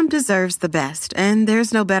 Mom deserves the best, and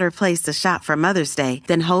there's no better place to shop for Mother's Day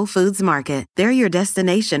than Whole Foods Market. They're your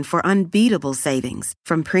destination for unbeatable savings,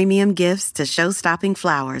 from premium gifts to show-stopping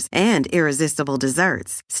flowers and irresistible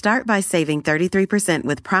desserts. Start by saving 33%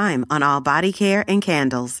 with Prime on all body care and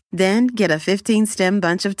candles. Then get a 15-stem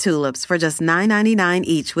bunch of tulips for just $9.99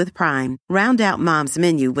 each with Prime. Round out Mom's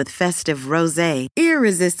menu with festive rosé,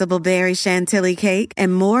 irresistible berry chantilly cake,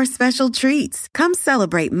 and more special treats. Come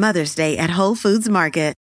celebrate Mother's Day at Whole Foods Market.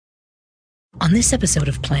 On this episode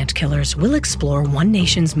of Plant Killers, we'll explore one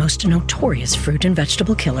nation's most notorious fruit and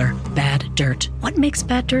vegetable killer, bad dirt. What makes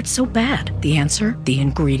bad dirt so bad? The answer? The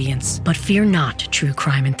ingredients. But fear not, true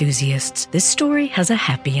crime enthusiasts. This story has a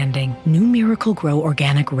happy ending. New Miracle Grow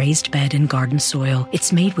organic raised bed and garden soil.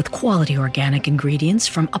 It's made with quality organic ingredients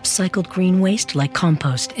from upcycled green waste like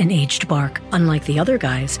compost and aged bark. Unlike the other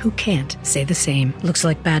guys who can't say the same. Looks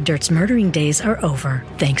like bad dirt's murdering days are over,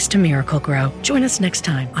 thanks to Miracle Grow. Join us next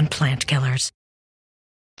time on Plant Killers.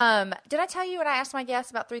 Did I tell you what I asked my guests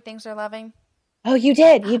about 3 things they're loving? Oh, you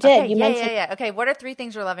did. You did. Okay, you mentioned. Yeah. Okay, what are 3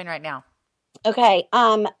 things you're loving right now? Okay.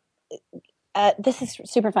 This is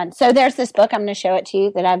super fun. So there's this book, I'm going to show it to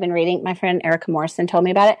you, that I've been reading. My friend Erica Morrison told me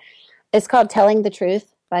about it. It's called Telling the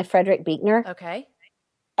Truth by Frederick Buechner. Okay.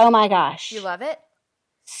 Oh my gosh. You love it?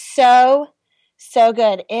 So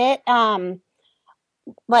good. It,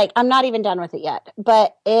 like, I'm not even done with it yet,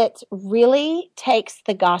 but it really takes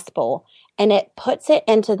the gospel and it puts it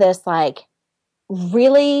into this like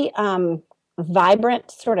really vibrant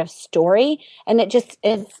sort of story. And it just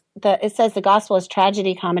is it says the gospel is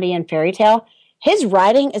tragedy, comedy, and fairy tale. His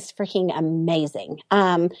writing is freaking amazing.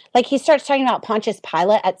 Like he starts talking about Pontius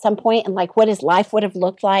Pilate at some point and like what his life would have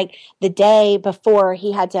looked like the day before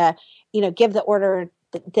he had to, you know, give the order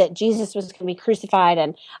that Jesus was going to be crucified.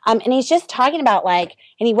 And he's just talking about like,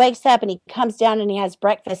 and he wakes up and he comes down and he has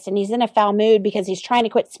breakfast and he's in a foul mood because he's trying to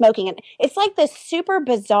quit smoking. And it's like this super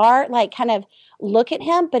bizarre, like kind of look at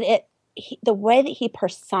him, but the way that he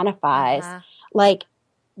personifies like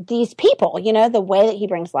these people, you know, the way that he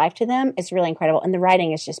brings life to them is really incredible. And the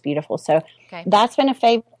writing is just beautiful. So that's been a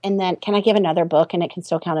favorite. And then can I give another book and it can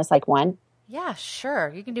still count as like one? Yeah,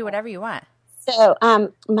 sure. You can do whatever you want. So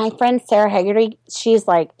my friend Sarah Haggerty, she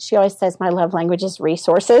always says my love language is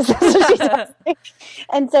resources.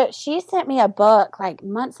 And so she sent me a book like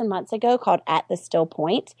months and months ago called At the Still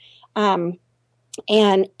Point. And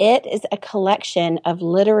And it is a collection of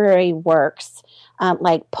literary works,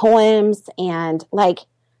 like poems and like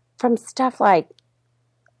from stuff like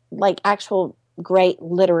actual great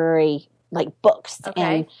literary like books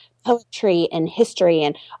and poetry and history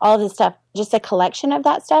and all this stuff. Just a collection of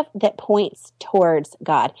that stuff that points towards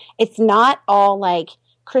God. It's not all like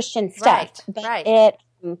Christian stuff, but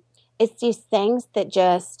it's these things that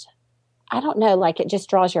just, I don't know, like it just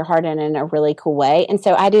draws your heart in a really cool way. And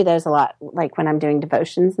so I do those a lot, like when I'm doing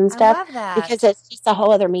devotions and stuff. I love that. Because it's just a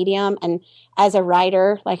whole other medium. And as a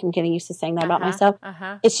writer, like I'm getting used to saying that about myself,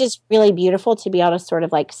 it's just really beautiful to be able to sort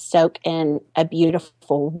of like soak in a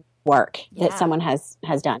beautiful work that someone has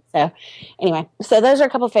done. So anyway, so those are a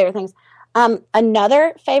couple of favorite things.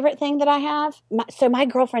 Another favorite thing that I have, so my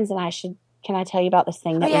girlfriends and I can I tell you about this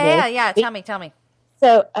thing that we do? Yeah. Tell me.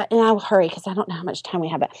 So, and I'll hurry because I don't know how much time we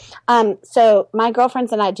have. But so my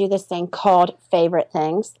girlfriends and I do this thing called Favorite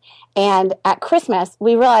Things. And at Christmas,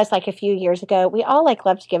 we realized like a few years ago, we all like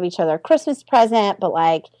love to give each other a Christmas present, but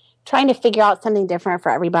like trying to figure out something different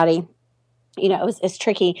for everybody, you know, it's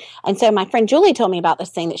tricky. And so my friend Julie told me about this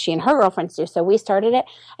thing that she and her girlfriends do. So we started it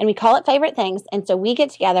and we call it Favorite Things. And so we get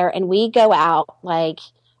together and we go out like,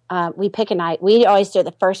 we pick a night. We always do it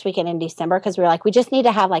the first weekend in December because we're like, we just need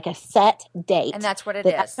to have like a set date. And that's what it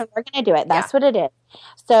is. That's when we're going to do it. That's what it is.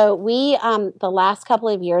 So we, the last couple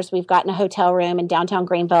of years, we've gotten a hotel room in downtown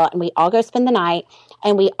Greenville and we all go spend the night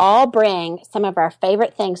and we all bring some of our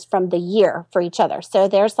favorite things from the year for each other. So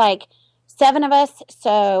there's like 7 of us.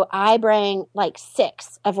 So I bring like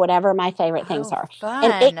 6 of whatever my favorite things are. Fun.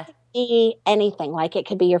 And it could be anything. Like it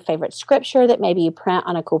could be your favorite scripture that maybe you print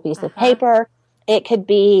on a cool piece of paper. It could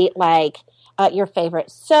be like your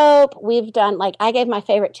favorite soap. We've done like I gave my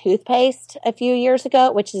favorite toothpaste a few years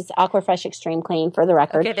ago, which is Aquafresh Extreme Clean for the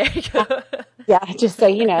record. Okay, there you go. Yeah, just so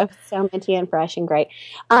you know, so minty and fresh and great.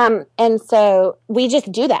 And so we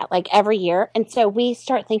just do that like every year. And so we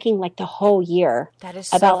start thinking like the whole year that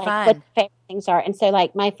is about so like fun. what the favorite things are. And so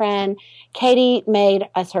like my friend Katie made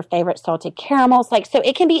us her favorite salted caramels. Like, so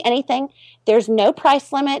it can be anything. There's no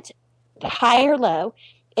price limit, high or low.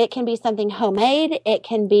 It can be something homemade. It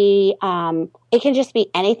can be, it can just be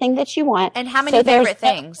anything that you want. And how many favorite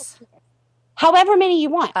things? However many you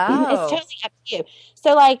want. Oh. It's totally up to you.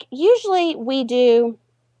 So like usually we do,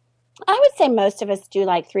 I would say most of us do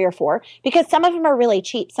like 3 or 4 because some of them are really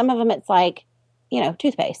cheap. Some of them it's like, you know,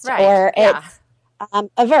 toothpaste or it's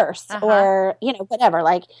a verse or, you know, whatever.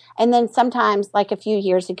 Like, and then sometimes like a few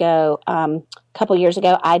years ago, couple years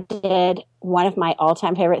ago, I did one of my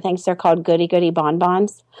all-time favorite things. They're called Goody Goody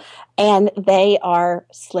Bonbons, and they are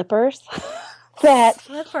slippers.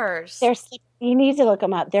 Slippers. You need to look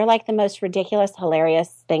them up. They're like the most ridiculous,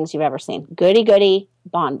 hilarious things you've ever seen. Goody Goody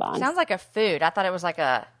Bonbons. Sounds like a food. I thought it was like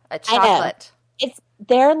a chocolate.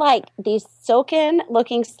 They're like these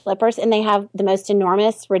silken-looking slippers, and they have the most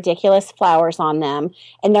enormous, ridiculous flowers on them,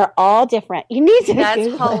 and they're all different. You need to. That's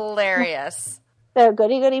hilarious. So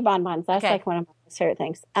Goody Goody Bonbons. That's like one of my favorite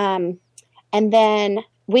things. And then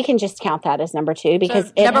we can just count that as number 2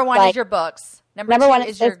 because so number 1 is your books. Number 2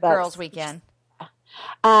 is your girls' weekend.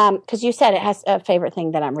 Because you said it has a favorite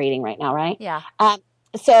thing that I'm reading right now, right? Yeah.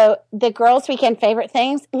 So the girls' weekend favorite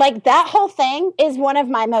things, like that whole thing is one of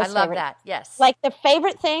my most favorite. I love that. Yes. Like the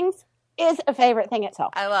favorite things is a favorite thing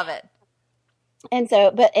itself. I love it. And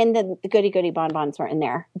so, but in the Goody Goody Bonbons weren't in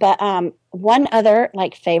there. But one other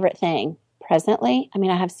like favorite thing presently, I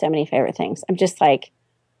mean, I have so many favorite things. I'm just like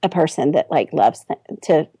a person that like loves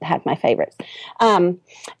to have my favorites.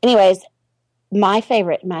 Anyways, my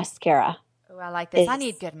favorite mascara. Oh, I like this. I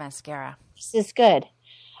need good mascara. This is good.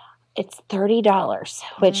 It's $30,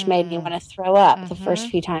 which made me want to throw up the first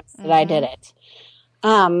few times that I did it.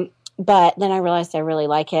 But then I realized I really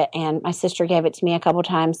like it, and my sister gave it to me a couple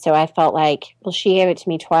times, so I felt like, well, she gave it to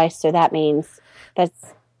me twice, so that means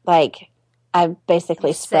that's like I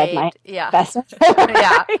basically spread my best.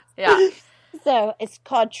 Yeah. So it's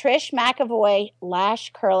called Trish McAvoy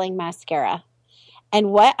Lash Curling Mascara.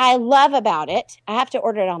 And what I love about it, I have to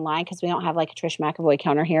order it online because we don't have like a Trish McAvoy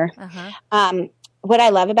counter here. What I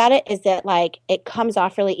love about it is that like it comes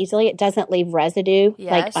off really easily. It doesn't leave residue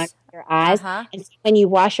like on your eyes. And so when you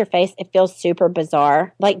wash your face, it feels super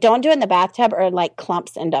bizarre. Like don't do it in the bathtub or like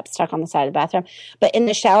clumps end up stuck on the side of the bathroom. But in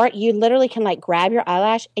the shower, you literally can like grab your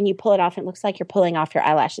eyelash and you pull it off and it looks like you're pulling off your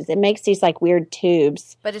eyelashes. It makes these like weird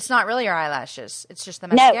tubes. But it's not really your eyelashes. It's just the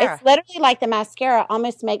mascara. No, it's literally like the mascara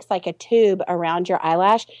almost makes like a tube around your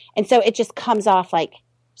eyelash. And so it just comes off like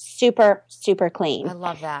super, super clean. I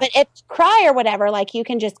love that. But if you cry or whatever, like you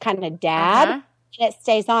can just kind of dab and it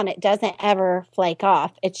stays on. It doesn't ever flake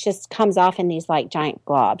off. It just comes off in these like giant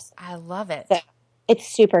globs. I love it. So It's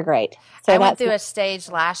super great. So I went through a stage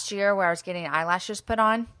last year where I was getting eyelashes put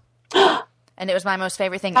on, and it was my most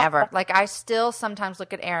favorite thing ever. Like, I still sometimes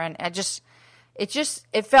look at Aaron, and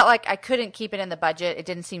it felt like I couldn't keep it in the budget. It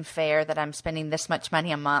didn't seem fair that I'm spending this much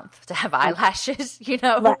money a month to have eyelashes, you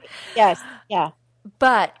know? Right. Yes. Yeah.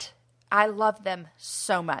 But I love them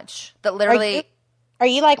so much that literally. Are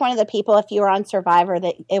you like one of the people, if you were on Survivor,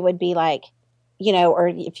 that it would be like, you know, or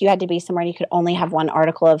if you had to be somewhere and you could only have one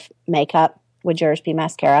article of makeup, would yours be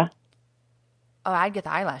mascara? Oh, I'd get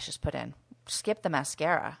the eyelashes put in. Skip the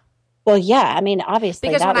mascara. Well, yeah. I mean, obviously.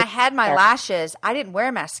 Because when I had my lashes, I didn't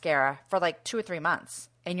wear mascara for like 2 or 3 months.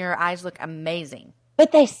 And your eyes look amazing.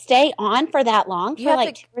 But they stay on for that long? For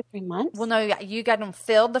like 2 or 3 months? Well, no, you got them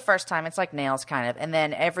filled the first time. It's like nails kind of. And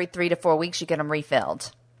then every 3 to 4 weeks, you get them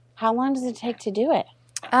refilled. How long does it take to do it?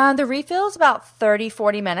 The refill is about 30,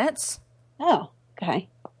 40 minutes. Oh, okay.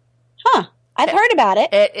 Huh. I've heard about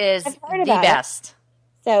it. It is the best.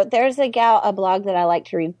 So there's a blog that I like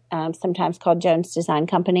to read sometimes called Jones Design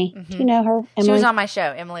Company. Mm-hmm. Do you know her, Emily? She was on my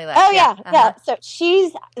show, Emily Lex. Oh, yeah. Yeah. So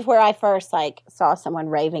she's where I first saw someone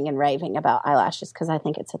raving about eyelashes because I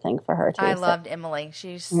think it's a thing for her, too. I loved Emily.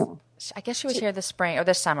 I guess she was here this spring or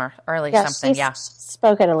this summer, early something. She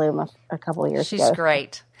spoke at Illume a couple of years ago. She's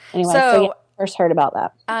great. Anyway, so first heard about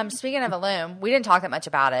that. Speaking of Illume, we didn't talk that much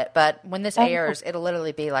about it, but when this airs, it'll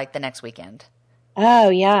literally be like the next weekend. Oh,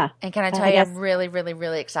 yeah. And can I tell you, I'm really, really,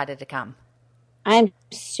 really excited to come. I'm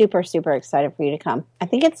super, super excited for you to come. I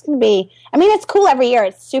think it's going to be, I mean, it's cool every year.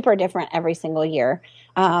 It's super different every single year.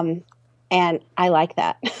 And I like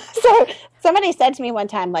that. So somebody said to me one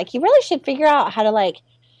time, like, you really should figure out how to I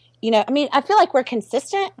mean, I feel like we're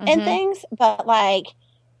consistent in things, but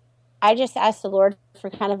I just asked the Lord for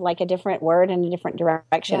kind of like a different word and a different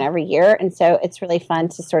direction every year. And so it's really fun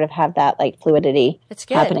to sort of have that fluidity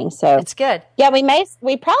happening. So it's good. Yeah,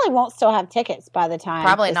 we probably won't still have tickets by the time.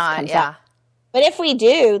 Probably not. Yeah. Out. But if we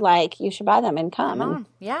do, you should buy them and come.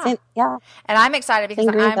 Yeah. And I'm excited because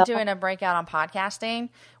I'm doing a breakout on podcasting,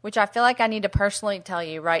 which I feel like I need to personally tell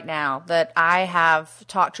you right now that I have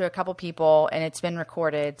talked to a couple people and it's been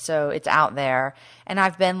recorded. So it's out there. And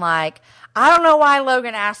I've been like, I don't know why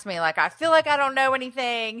Logan asked me. I feel like I don't know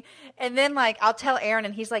anything. And then I'll tell Aaron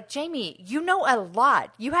and he's like, Jamie, you know a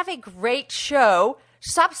lot. You have a great show.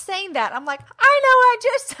 Stop saying that. I'm like, I know.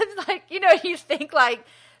 You think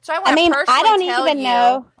so I don't even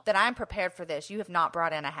know that I'm prepared for this. You have not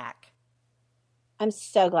brought in a hack. I'm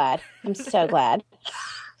so glad. Because,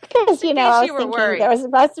 I was thinking worried. There was a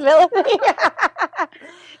possibility.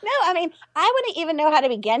 No, I mean, I wouldn't even know how to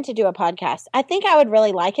begin to do a podcast. I think I would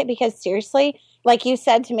really like it because seriously, like you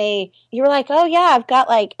said to me, you were like, oh yeah, I've got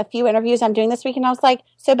a few interviews I'm doing this week. And I was like,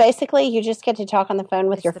 so basically you just get to talk on the phone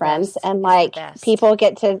with your friends and people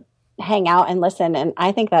get to hang out and listen. And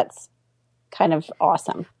I think that's kind of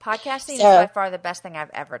awesome. Podcasting is by far the best thing I've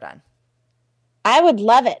ever done. I would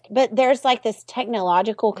love it. But there's this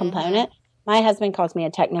technological component. My husband calls me a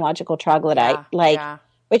technological troglodyte.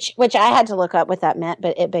 Which I had to look up what that meant,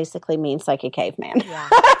 but it basically means a caveman. Yeah.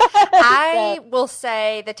 I will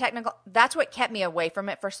say that's what kept me away from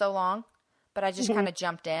it for so long. But I just kind of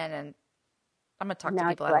jumped in and I'm going to talk to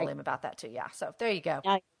people at Loom about that too. Yeah. So there you go.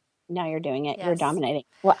 Now you're doing it. Yes. You're dominating.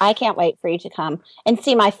 Well, I can't wait for you to come and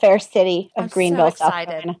see my fair city of Greenville, South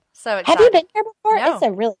Carolina. So excited. Have you been here before? No. It's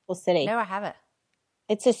a really cool city. No, I haven't.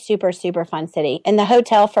 It's a super, super fun city. And the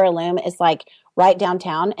hotel for Loom is right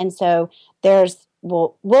downtown. And so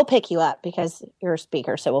we'll pick you up because you're a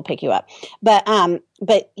speaker, so we'll pick you up. But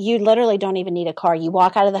you literally don't even need a car. You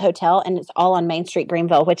walk out of the hotel and it's all on Main Street,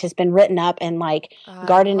 Greenville, which has been written up in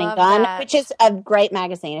Garden and Gun, which is a great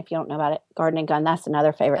magazine. If you don't know about it, Garden and Gun, that's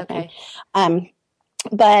another favorite thing.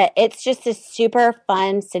 But it's just a super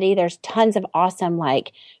fun city. There's tons of awesome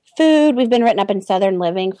food. We've been written up in Southern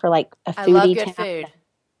Living for a foodie I love good food.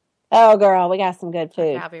 Oh, girl, we got some good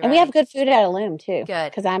food. And we have good food at Illume, too. Good.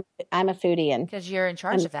 Because I'm a foodie. Because you're in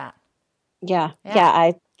charge of that. Yeah.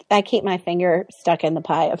 I keep my finger stuck in the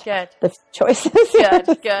pie of the choices.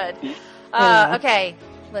 Good. Okay.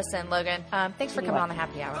 Listen, Logan, thanks for coming on the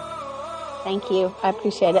Happy Hour. Thank you. I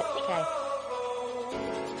appreciate it. Okay.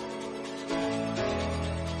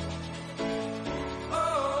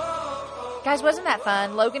 Guys, wasn't that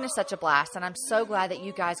fun? Logan is such a blast, and I'm so glad that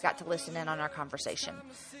you guys got to listen in on our conversation.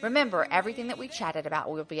 Remember, everything that we chatted about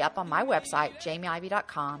will be up on my website,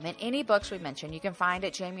 jamieivy.com, and any books we mentioned you can find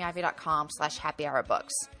at jamieivy.com/happyhourbooks.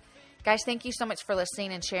 Guys, thank you so much for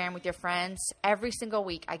listening and sharing with your friends. Every single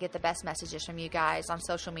week, I get the best messages from you guys on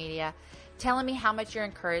social media telling me how much you're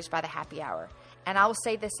encouraged by the Happy Hour. And I will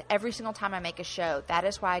say this every single time I make a show. That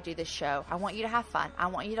is why I do this show. I want you to have fun. I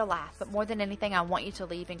want you to laugh. But more than anything, I want you to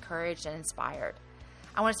leave encouraged and inspired.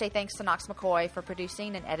 I want to say thanks to Knox McCoy for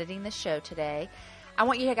producing and editing this show today. I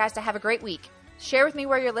want you guys to have a great week. Share with me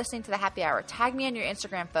where you're listening to the Happy Hour. Tag me in your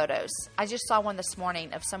Instagram photos. I just saw one this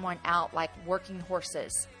morning of someone out like working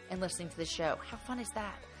horses and listening to the show. How fun is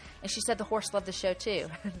that? And she said the horse loved the show too.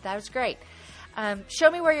 That was great. Show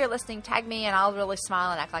me where you're listening. Tag me and I'll really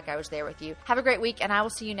smile and act like I was there with you. Have a great week, and I will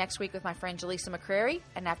see you next week with my friend Jaleesa McCrary.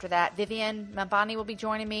 And after that, Vivian Mambani will be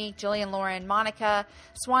joining me, Jillian, Lauren, Monica,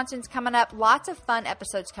 Swanson's coming up. Lots of fun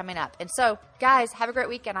episodes coming up. And so, guys, have a great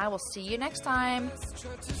week, and I will see you next time.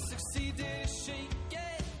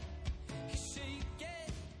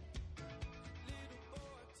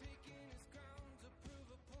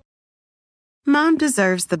 Mom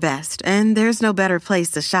deserves the best, and there's no better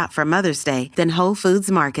place to shop for Mother's Day than Whole Foods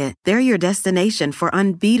Market. They're your destination for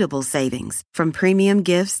unbeatable savings, from premium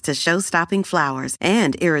gifts to show-stopping flowers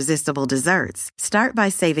and irresistible desserts. Start by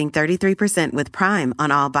saving 33% with Prime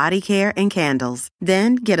on all body care and candles.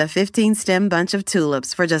 Then get a 15-stem bunch of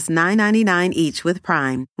tulips for just $9.99 each with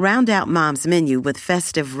Prime. Round out Mom's menu with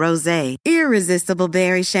festive rosé, irresistible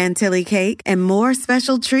berry chantilly cake, and more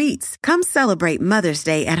special treats. Come celebrate Mother's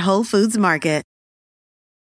Day at Whole Foods Market.